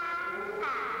 ha,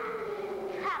 ha,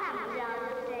 puppy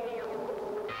ducktail.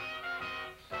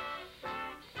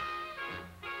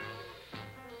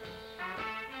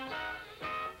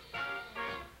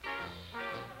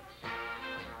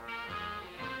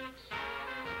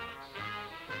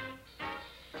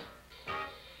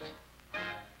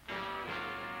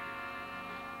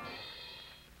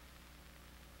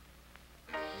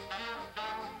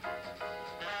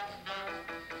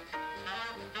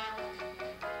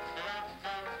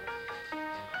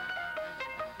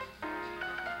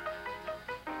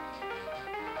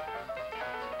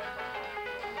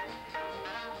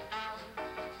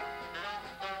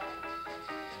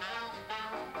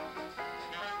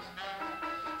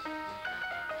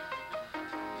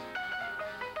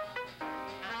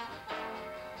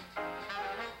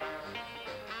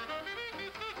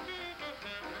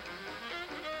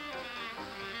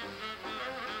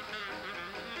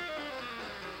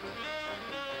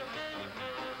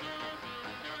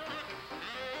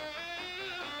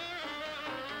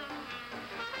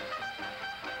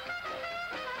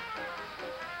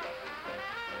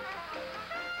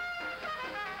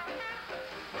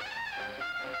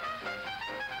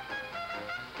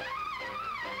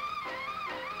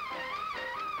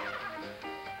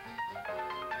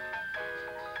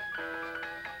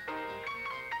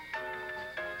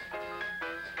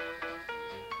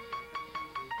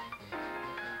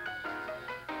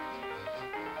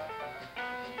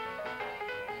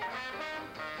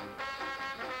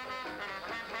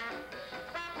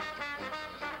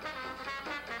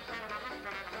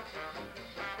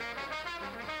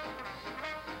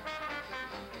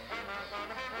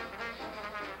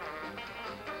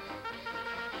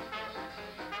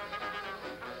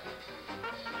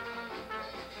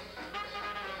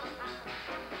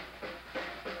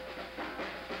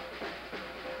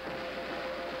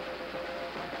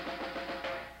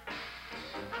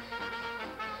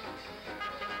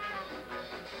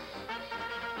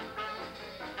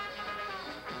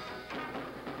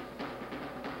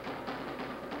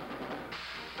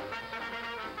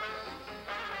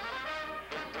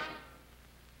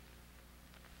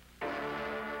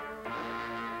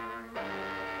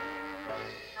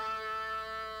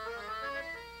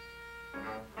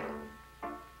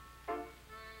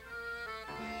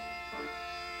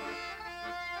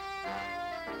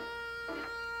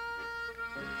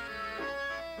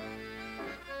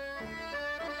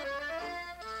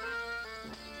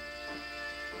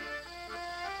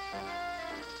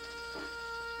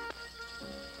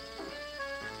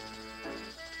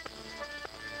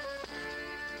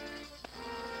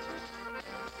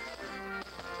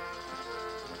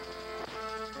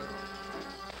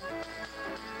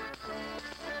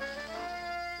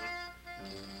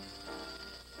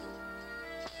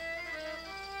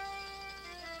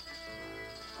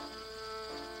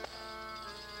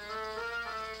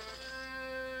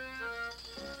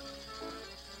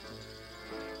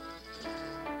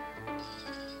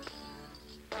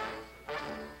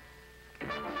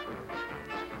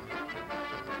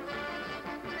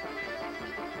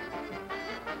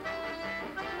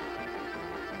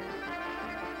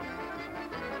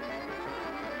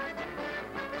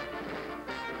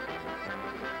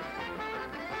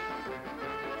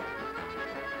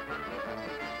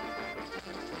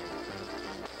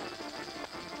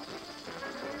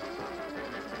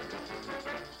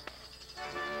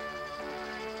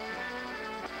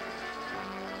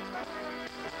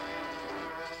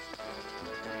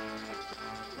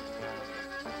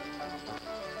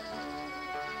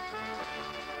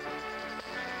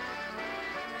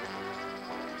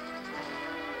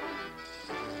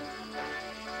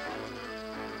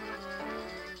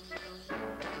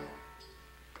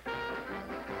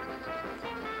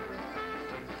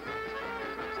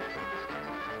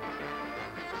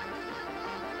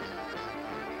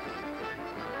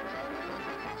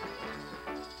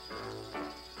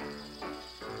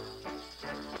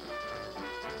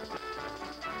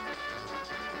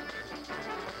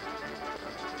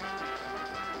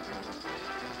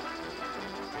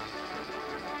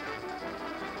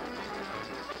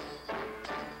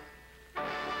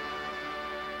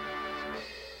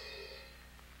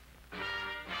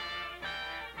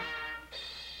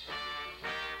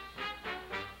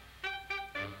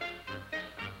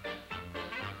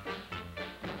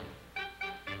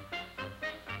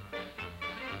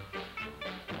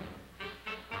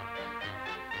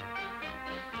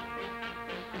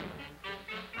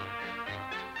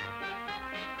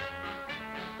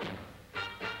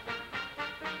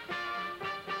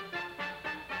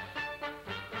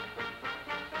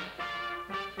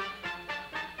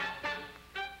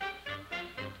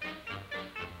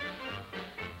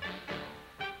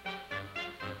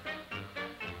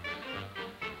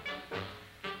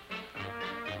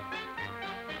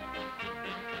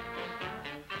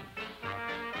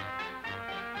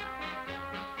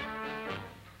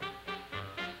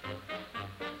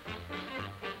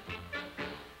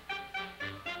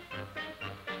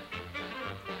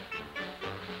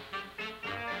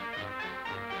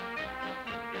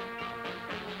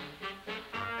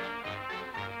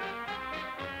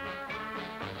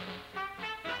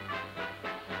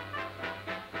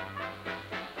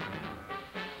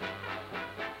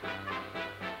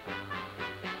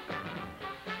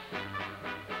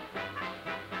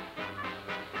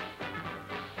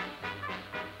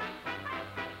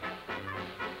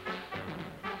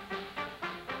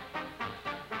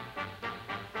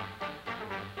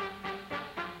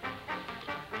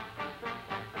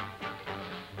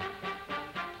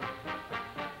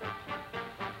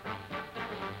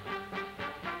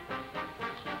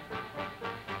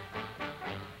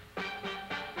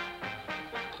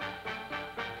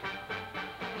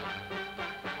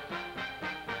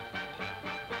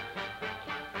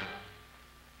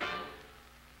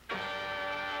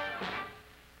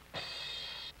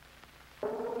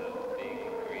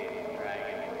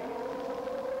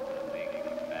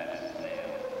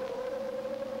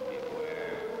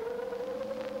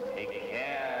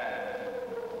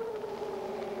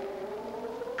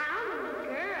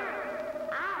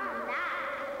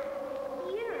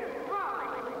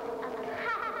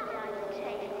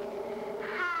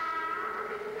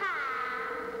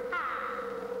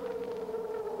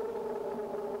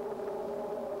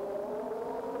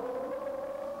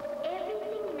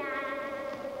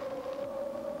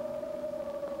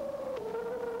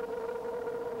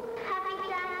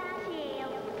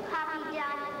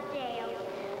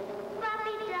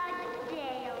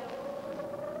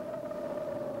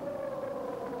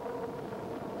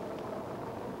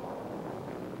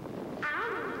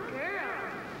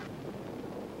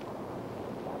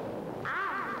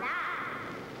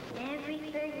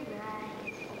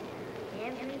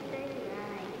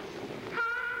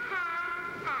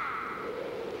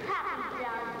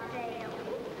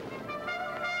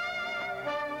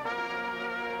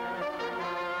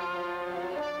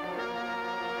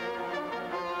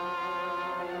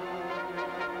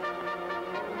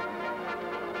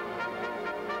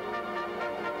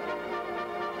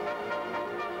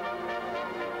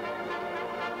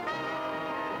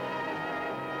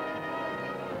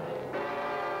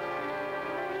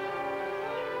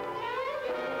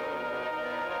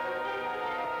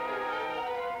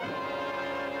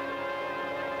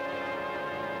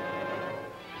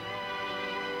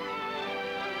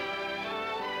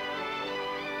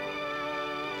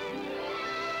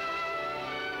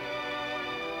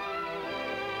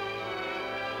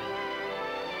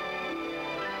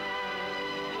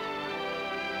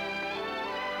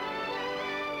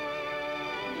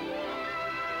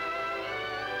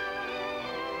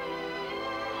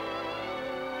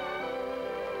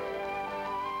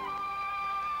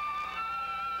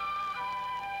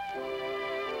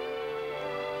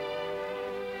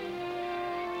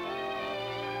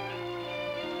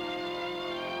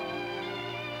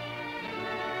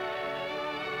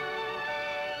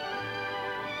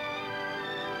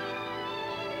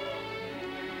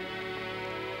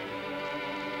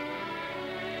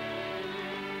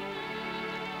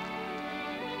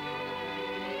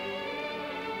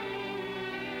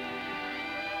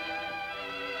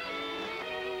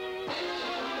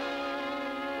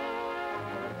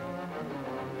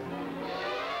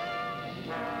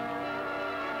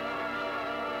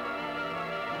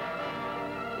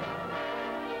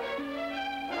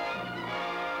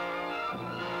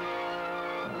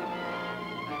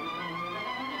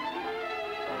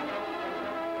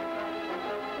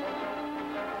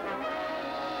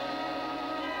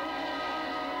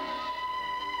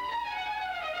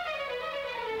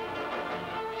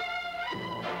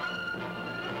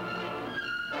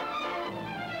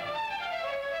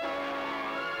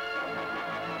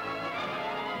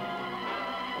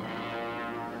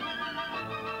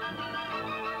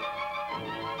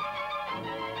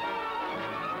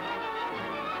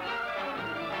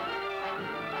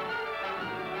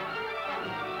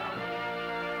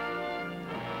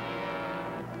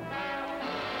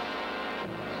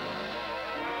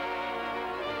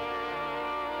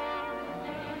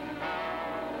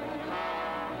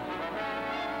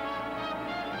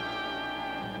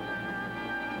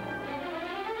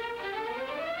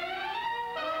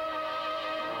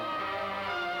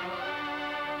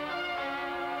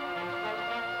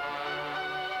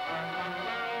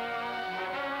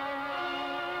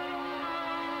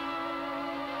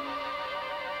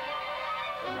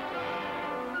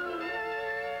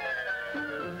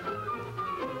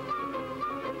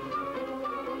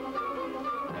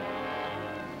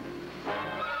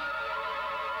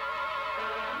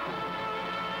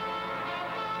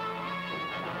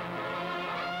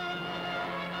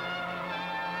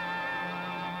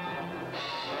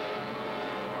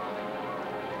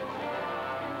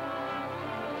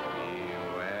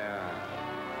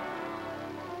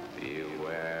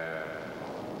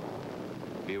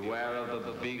 Beware of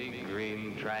the big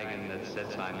green dragon that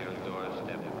sits on your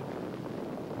doorstep.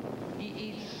 He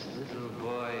eats little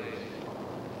boys,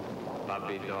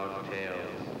 puppy dog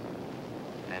tails,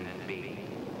 and big,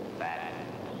 fat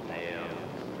snails.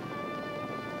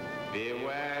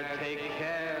 Beware, take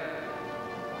care.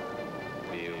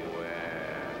 Beware.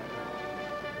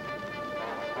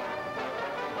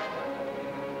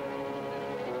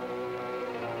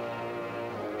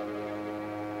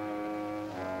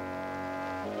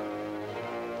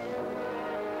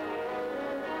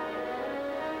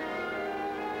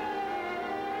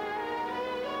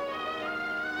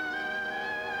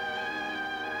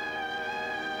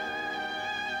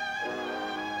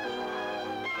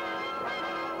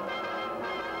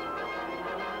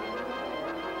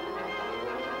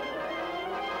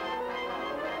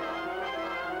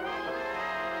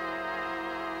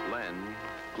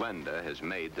 Glenda has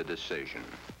made the decision.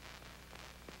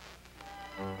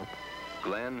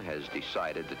 Glen has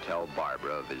decided to tell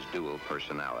Barbara of his dual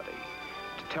personality.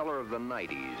 To tell her of the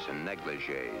nighties and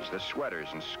negligees, the sweaters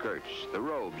and skirts, the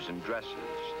robes and dresses,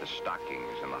 the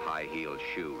stockings and the high-heeled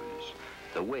shoes,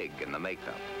 the wig and the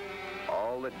makeup.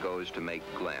 All that goes to make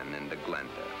Glen into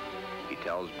Glenda. He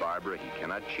tells Barbara he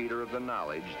cannot cheat her of the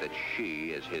knowledge that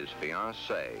she, as his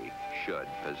fiancée, should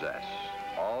possess.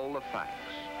 All the facts.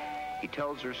 He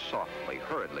tells her softly,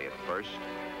 hurriedly at first,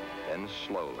 then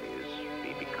slowly as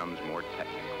he becomes more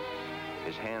technical.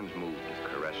 His hands move to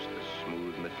caress the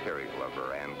smooth material of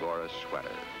her Angora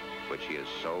sweater, which he has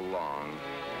so long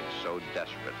and so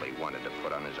desperately wanted to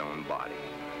put on his own body.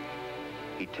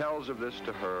 He tells of this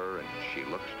to her, and she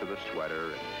looks to the sweater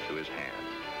and to his hand.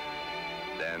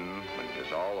 Then, when it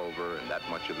is all over and that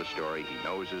much of the story he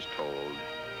knows is told,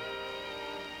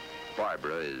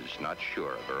 Barbara is not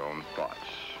sure of her own thoughts.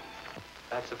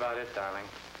 That's about it, darling.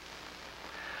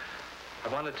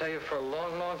 I wanted to tell you for a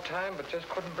long, long time, but just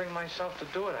couldn't bring myself to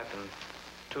do it. I've been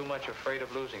too much afraid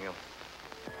of losing you.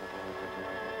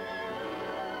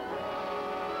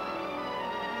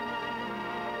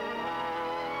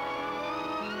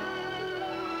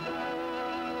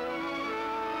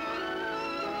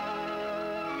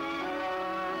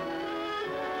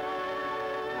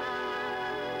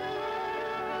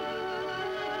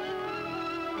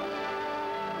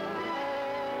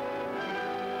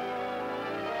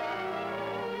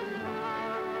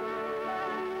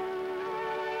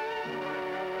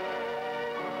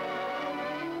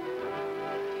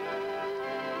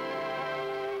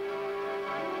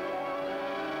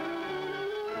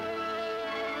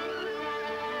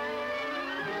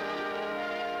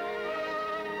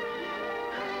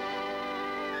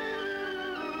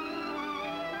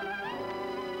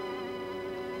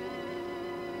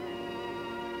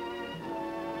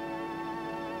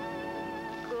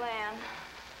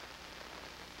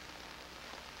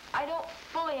 I don't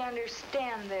fully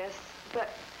understand this, but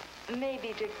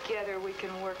maybe together we can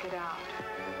work it out.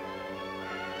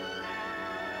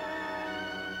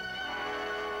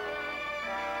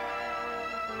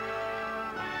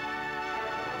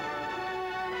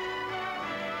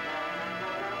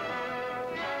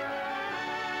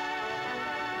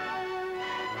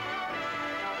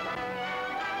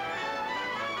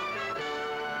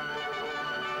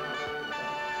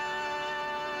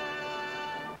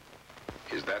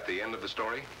 Is that the end of the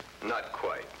story? Not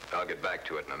quite. I'll get back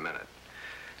to it in a minute.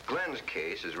 Glen's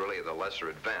case is really the lesser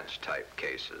advanced type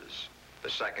cases. The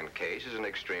second case is an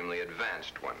extremely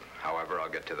advanced one. However, I'll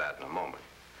get to that in a moment.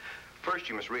 First,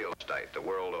 you must realize that the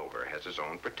world over has its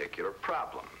own particular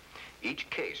problem. Each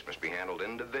case must be handled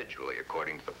individually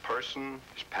according to the person,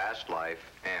 his past life,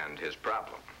 and his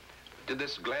problem. Did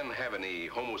this Glen have any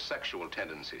homosexual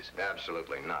tendencies?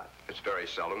 Absolutely not. It's very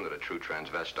seldom that a true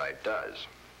transvestite does.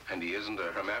 And he isn't a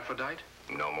hermaphrodite?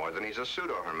 No more than he's a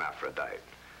pseudo-hermaphrodite.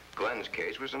 Glen's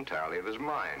case was entirely of his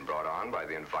mind, brought on by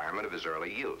the environment of his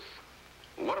early youth.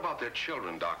 What about their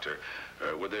children, Doctor?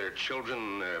 Would their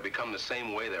children become the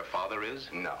same way their father is?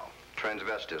 No.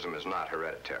 Transvestism is not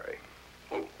hereditary.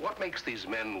 Well, what makes these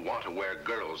men want to wear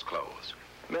girls' clothes?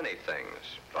 Many things.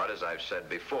 But as I've said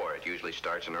before, it usually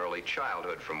starts in early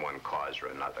childhood from one cause or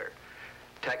another.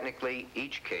 Technically,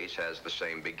 each case has the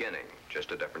same beginning,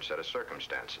 just a different set of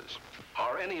circumstances.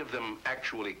 Are any of them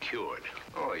actually cured?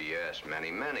 Oh, yes,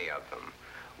 many, many of them.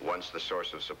 Once the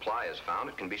source of supply is found,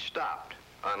 it can be stopped,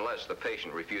 unless the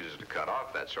patient refuses to cut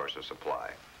off that source of supply.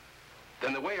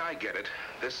 Then the way I get it,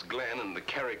 this Glen and the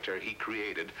character he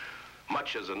created,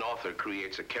 much as an author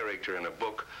creates a character in a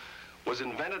book, was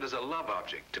invented as a love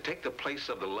object to take the place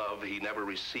of the love he never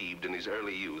received in his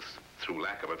early youth through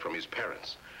lack of it from his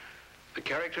parents. The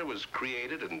character was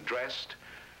created and dressed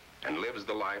and lives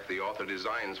the life the author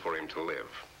designs for him to live.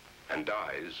 and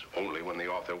dies only when the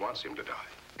author wants him to die.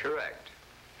 Correct.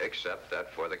 Except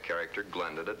that for the character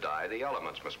Glenda to die, the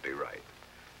elements must be right.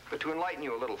 But to enlighten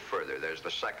you a little further, there's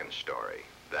the second story,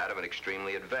 that of an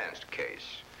extremely advanced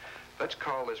case. Let's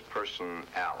call this person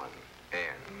Alan,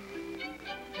 N.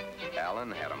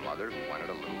 Alan had a mother who wanted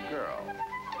a little girl.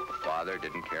 The father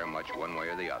didn't care much one way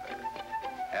or the other.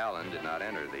 Alan did not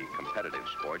enter the competitive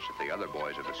sports that the other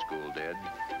boys of the school did.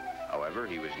 However,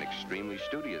 he was an extremely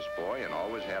studious boy and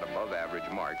always had above average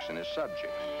marks in his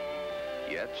subjects.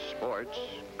 Yet sports,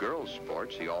 girls'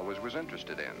 sports, he always was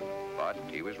interested in. But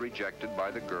he was rejected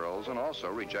by the girls and also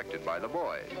rejected by the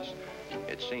boys.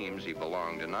 It seems he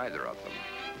belonged to neither of them.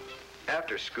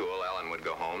 After school, Alan would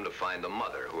go home to find the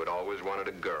mother who had always wanted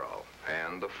a girl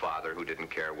and the father who didn't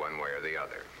care one way or the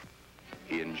other.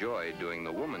 He enjoyed doing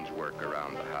the woman's work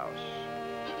around the house.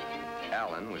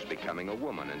 Alan was becoming a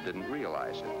woman and didn't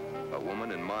realize it. A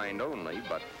woman in mind only,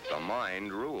 but the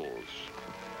mind rules.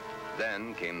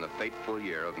 Then came the fateful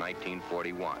year of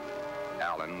 1941.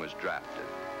 Alan was drafted.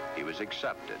 He was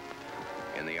accepted.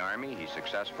 In the Army, he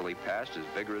successfully passed his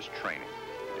vigorous training.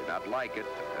 He did not like it,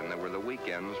 but then there were the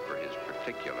weekends for his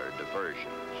particular diversions.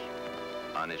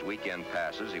 On his weekend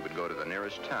passes, he would go to the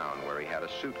nearest town where he had a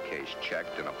suitcase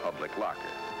checked in a public locker.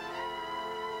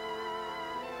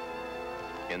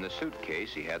 In the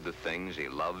suitcase, he had the things he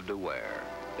loved to wear,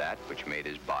 that which made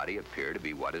his body appear to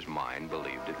be what his mind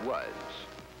believed it was.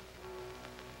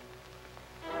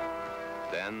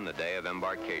 Then the day of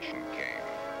embarkation came.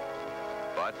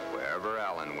 But wherever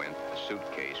Alan went, the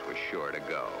suitcase was sure to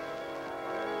go.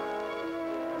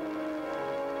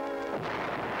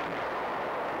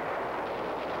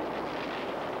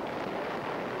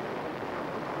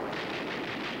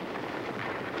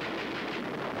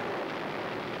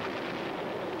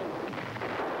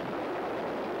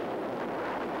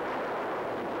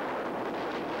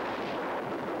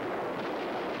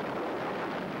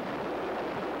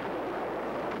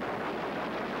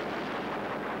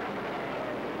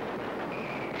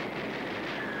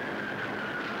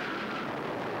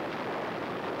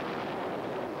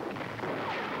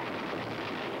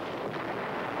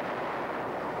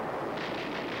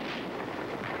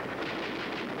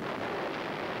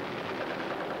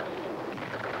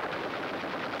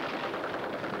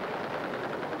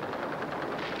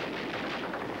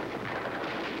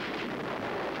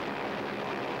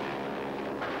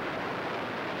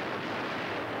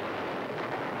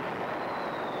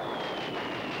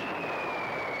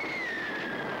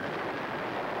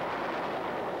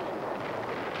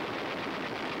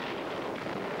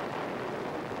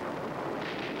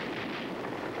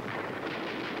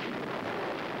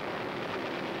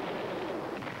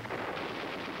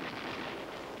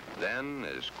 Then,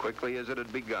 as quickly as it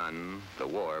had begun, the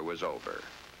war was over.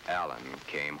 Alan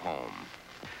came home.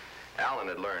 Alan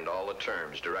had learned all the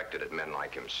terms directed at men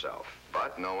like himself,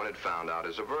 but no one had found out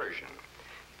his aversion.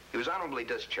 He was honorably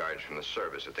discharged from the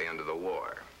service at the end of the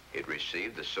war. He had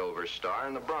received the Silver Star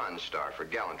and the Bronze Star for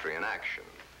gallantry in action.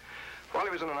 While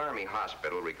he was in an Army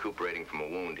hospital recuperating from a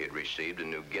wound he had received in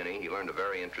New Guinea, he learned a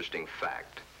very interesting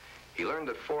fact. He learned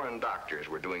that foreign doctors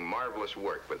were doing marvelous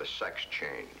work with a sex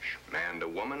change, man to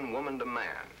woman, woman to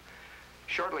man.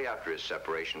 Shortly after his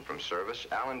separation from service,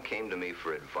 Alan came to me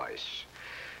for advice.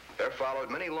 There followed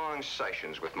many long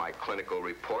sessions with my clinical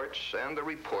reports and the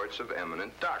reports of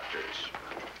eminent doctors.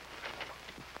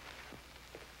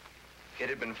 It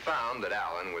had been found that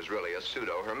Alan was really a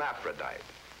pseudo-hermaphrodite.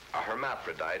 A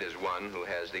hermaphrodite is one who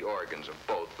has the organs of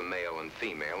both the male and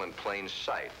female in plain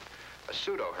sight. A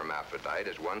pseudo-hermaphrodite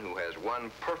is one who has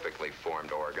one perfectly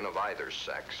formed organ of either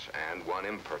sex and one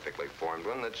imperfectly formed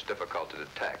one that's difficult to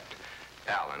detect.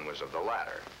 Alan was of the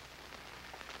latter.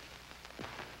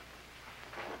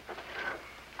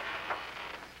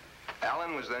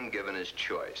 Alan was then given his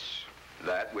choice.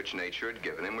 That which nature had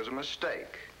given him was a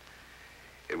mistake.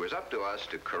 It was up to us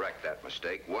to correct that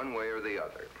mistake one way or the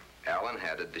other. Alan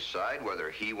had to decide whether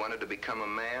he wanted to become a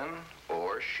man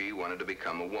or she wanted to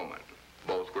become a woman.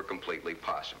 Both were completely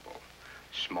possible.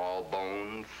 Small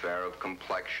boned, fair of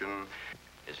complexion,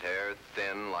 his hair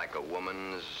thin like a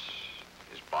woman's,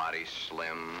 his body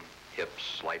slim, hips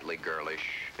slightly girlish.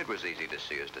 It was easy to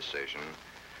see his decision,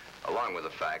 along with the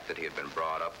fact that he had been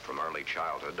brought up from early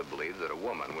childhood to believe that a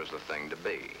woman was the thing to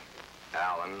be.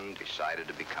 Alan decided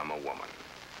to become a woman.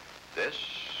 This,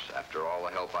 after all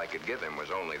the help I could give him, was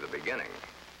only the beginning.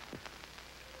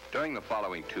 During the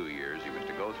following 2 years, he was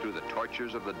to go through the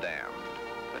tortures of the damned.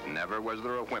 But never was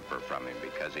there a whimper from him,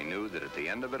 because he knew that at the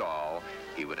end of it all,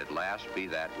 he would at last be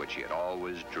that which he had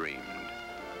always dreamed.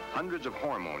 Hundreds of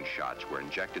hormone shots were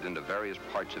injected into various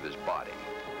parts of his body.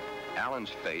 Alan's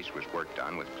face was worked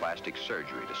on with plastic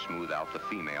surgery to smooth out the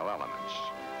female elements.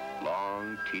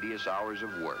 Long, tedious hours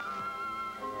of work.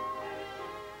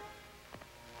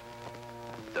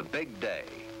 The big day,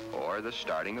 or the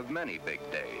starting of many big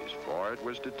days, for it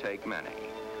was to take many.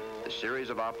 The series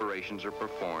of operations are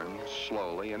performed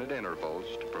slowly and at intervals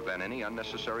to prevent any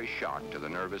unnecessary shock to the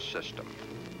nervous system.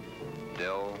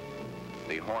 Still,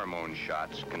 the hormone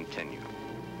shots continue.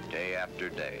 Day after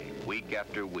day, week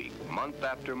after week, month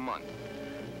after month.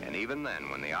 And even then,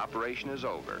 when the operation is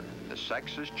over, the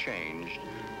sex is changed,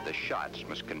 the shots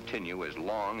must continue as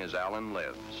long as Alan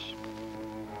lives.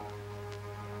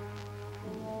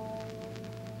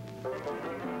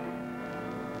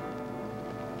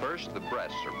 First, the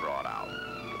breasts are brought out.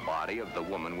 The body of the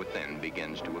woman within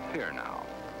begins to appear now.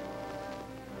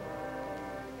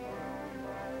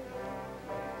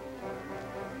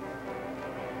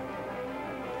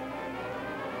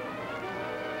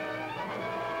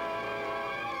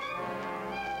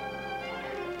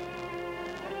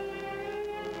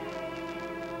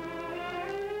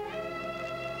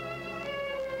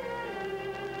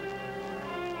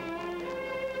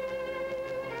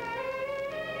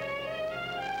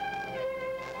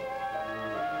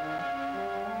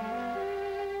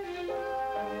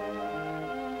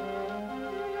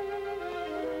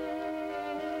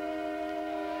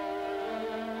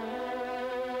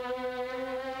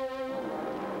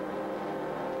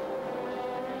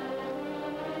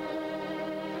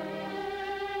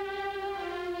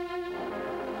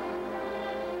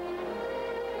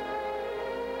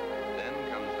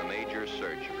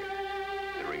 Surgery,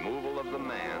 the removal of the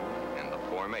man and the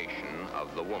formation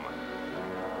of the woman.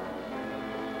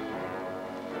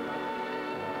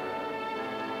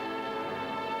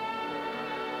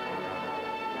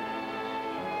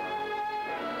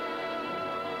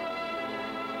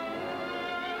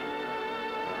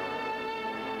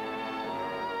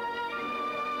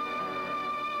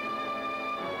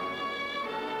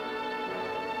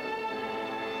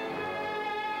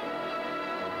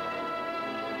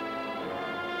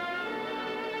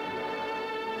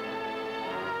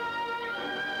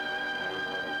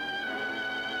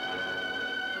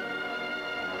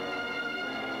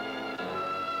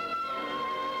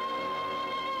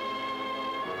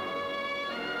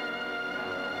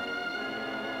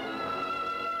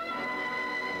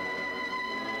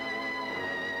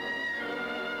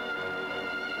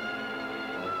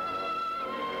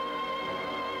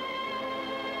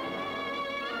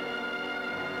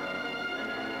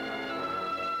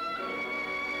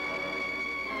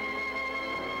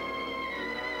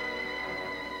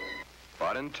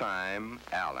 But in time,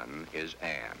 Alan is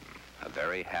Anne, a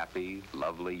very happy,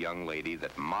 lovely young lady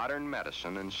that modern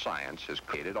medicine and science has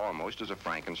created almost as a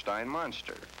Frankenstein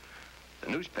monster. The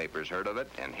newspapers heard of it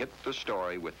and hit the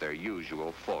story with their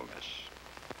usual fullness.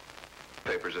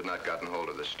 Papers had not gotten hold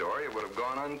of the story, it would have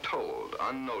gone untold,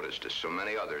 unnoticed as so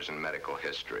many others in medical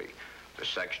history. The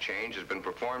sex change has been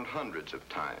performed hundreds of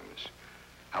times.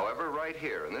 However, right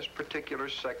here, in this particular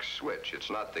sex switch, it's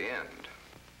not the end.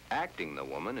 Acting the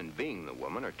woman and being the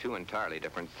woman are two entirely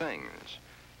different things.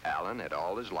 Alan had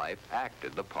all his life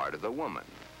acted the part of the woman.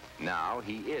 Now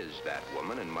he is that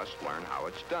woman and must learn how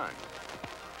it's done.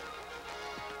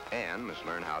 Anne must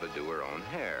learn how to do her own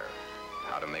hair,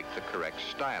 how to make the correct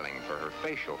styling for her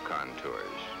facial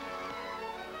contours.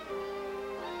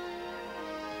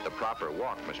 The proper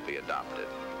walk must be adopted.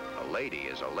 A lady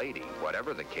is a lady,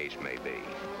 whatever the case may be.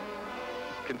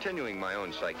 Continuing my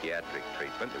own psychiatric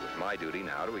treatment, it was my duty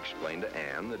now to explain to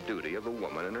Anne the duty of a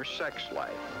woman in her sex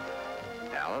life.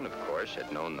 Alan, of course,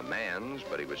 had known the man's,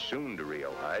 but he was soon to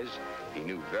realize he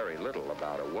knew very little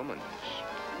about a woman's.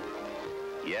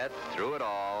 Yet, through it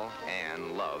all,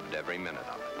 Anne loved every minute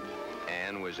of it.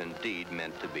 Anne was indeed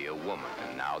meant to be a woman,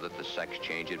 and now that the sex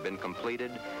change had been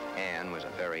completed, Anne was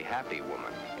a very happy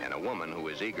woman, and a woman who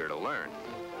was eager to learn,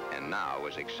 and now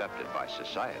was accepted by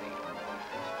society.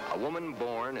 A woman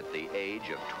born at the age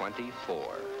of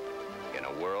 24, in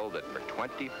a world that for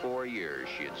 24 years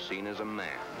she had seen as a man,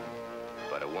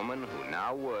 but a woman who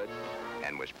now would,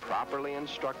 and was properly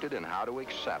instructed in how to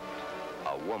accept,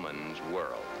 a woman's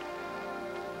world.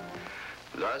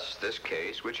 Thus, this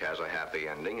case, which has a happy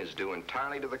ending, is due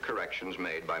entirely to the corrections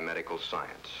made by medical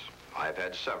science. I've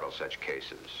had several such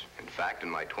cases. In fact, in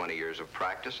my 20 years of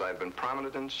practice, I've been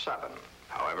prominent in 7.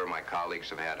 However, my colleagues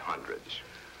have had hundreds.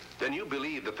 Then you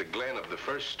believe that the Glen of the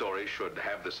first story should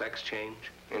have the sex change?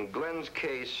 In Glen's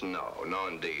case, no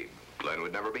indeed. Glen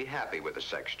would never be happy with the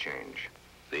sex change.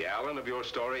 The Alan of your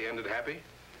story ended happy?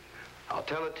 I'll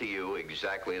tell it to you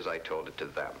exactly as I told it to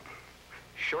them.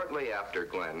 Shortly after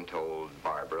Glen told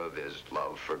Barbara of his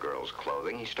love for girls'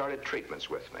 clothing, he started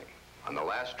treatments with me. On the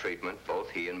last treatment, both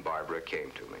he and Barbara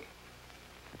came to me.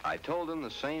 I told them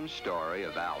the same story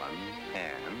of Alan,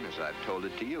 Anne, as I've told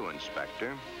it to you,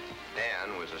 Inspector.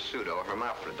 Anne was a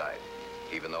pseudo-hermaphrodite.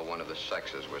 Even though one of the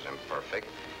sexes was imperfect,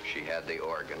 she had the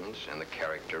organs and the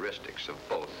characteristics of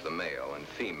both the male and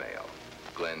female.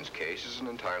 Glen's case is an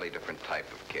entirely different type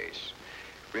of case.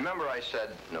 Remember I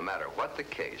said, no matter what the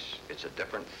case, it's a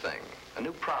different thing, a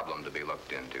new problem to be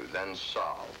looked into, then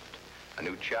solved, a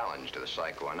new challenge to the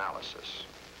psychoanalysis.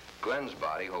 Glen's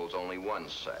body holds only one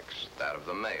sex, that of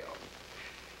the male.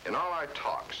 In all our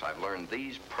talks, I've learned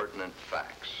these pertinent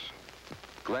facts.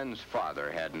 Glen's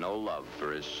father had no love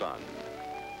for his son.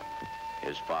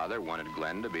 His father wanted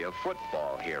Glen to be a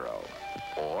football hero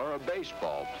or a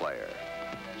baseball player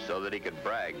so that he could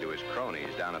brag to his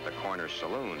cronies down at the corner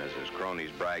saloon as his cronies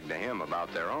bragged to him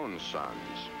about their own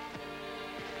sons.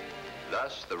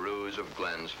 Thus, the ruse of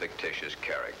Glen's fictitious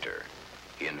character.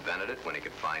 He invented it when he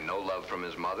could find no love from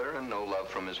his mother and no love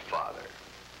from his father.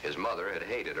 His mother had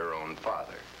hated her own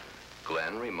father.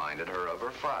 Glen reminded her of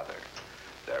her father.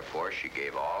 Therefore, she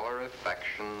gave all her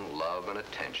affection, love, and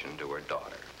attention to her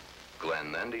daughter.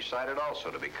 Glen then decided also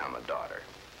to become a daughter.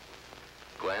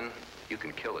 Glen, you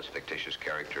can kill this fictitious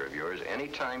character of yours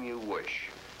anytime you wish.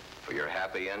 For your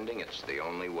happy ending, it's the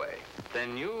only way.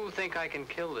 Then you think I can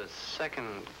kill this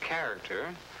second character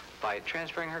by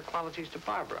transferring her qualities to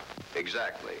Barbara?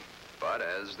 Exactly. But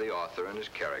as the author and his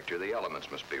character, the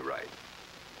elements must be right.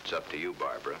 It's up to you,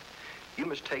 Barbara. You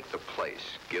must take the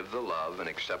place, give the love, and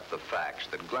accept the facts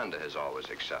that Glenda has always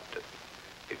accepted.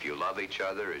 If you love each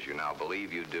other as you now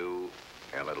believe you do,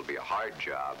 well, it'll be a hard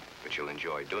job, but you'll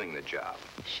enjoy doing the job.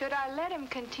 Should I let him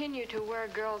continue to wear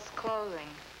girls' clothing?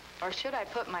 Or should I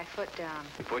put my foot down?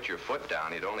 If you put your foot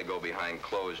down, you'd only go behind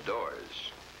closed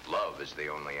doors. Love is the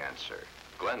only answer.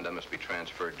 Glenda must be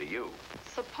transferred to you.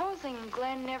 Supposing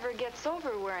Glen never gets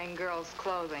over wearing girls'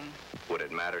 clothing. Would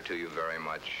it matter to you very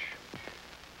much?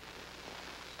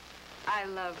 I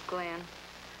love Glen.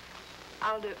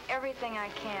 I'll do everything I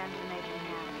can to make him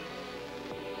happy.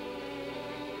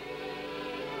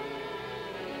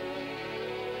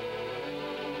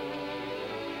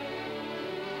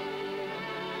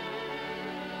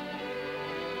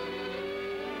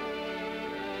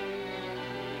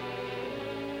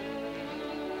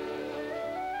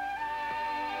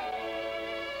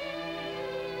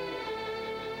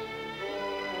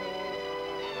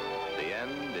 The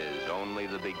end is only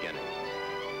the beginning.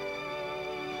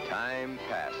 Time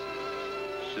passes.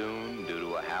 Soon, due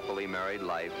to a happily married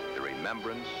life, the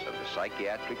remembrance of the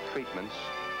psychiatric treatments,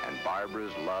 and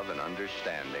Barbara's love and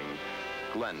understanding,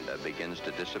 Glenda begins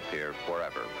to disappear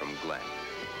forever from Glen.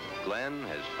 Glen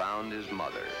has found his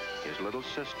mother, his little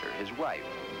sister, his wife,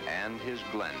 and his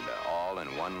Glenda, all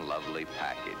in one lovely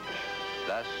package.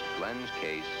 Thus, Glen's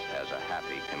case has a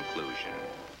happy conclusion.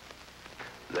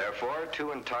 Therefore,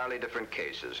 two entirely different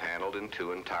cases, handled in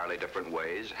two entirely different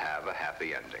ways, have a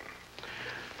happy ending.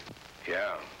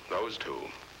 Yeah, those two.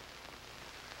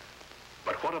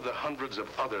 But what of the hundreds of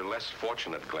other less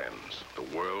fortunate Glens the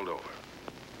world over?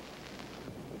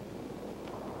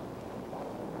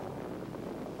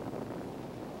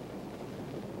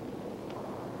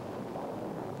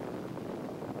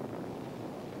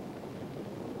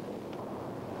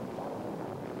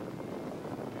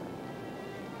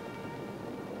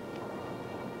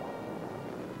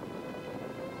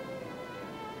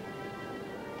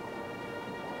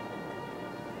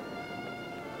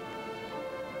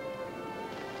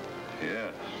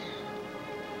 Yes.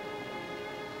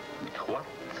 But what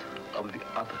of the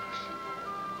others?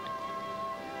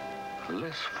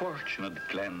 Less fortunate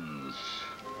Glens,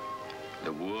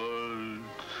 the world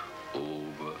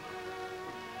over.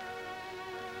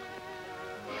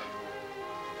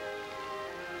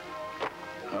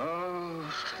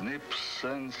 Oh, snips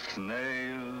and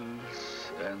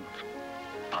snails and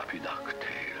puppy duck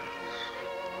tails.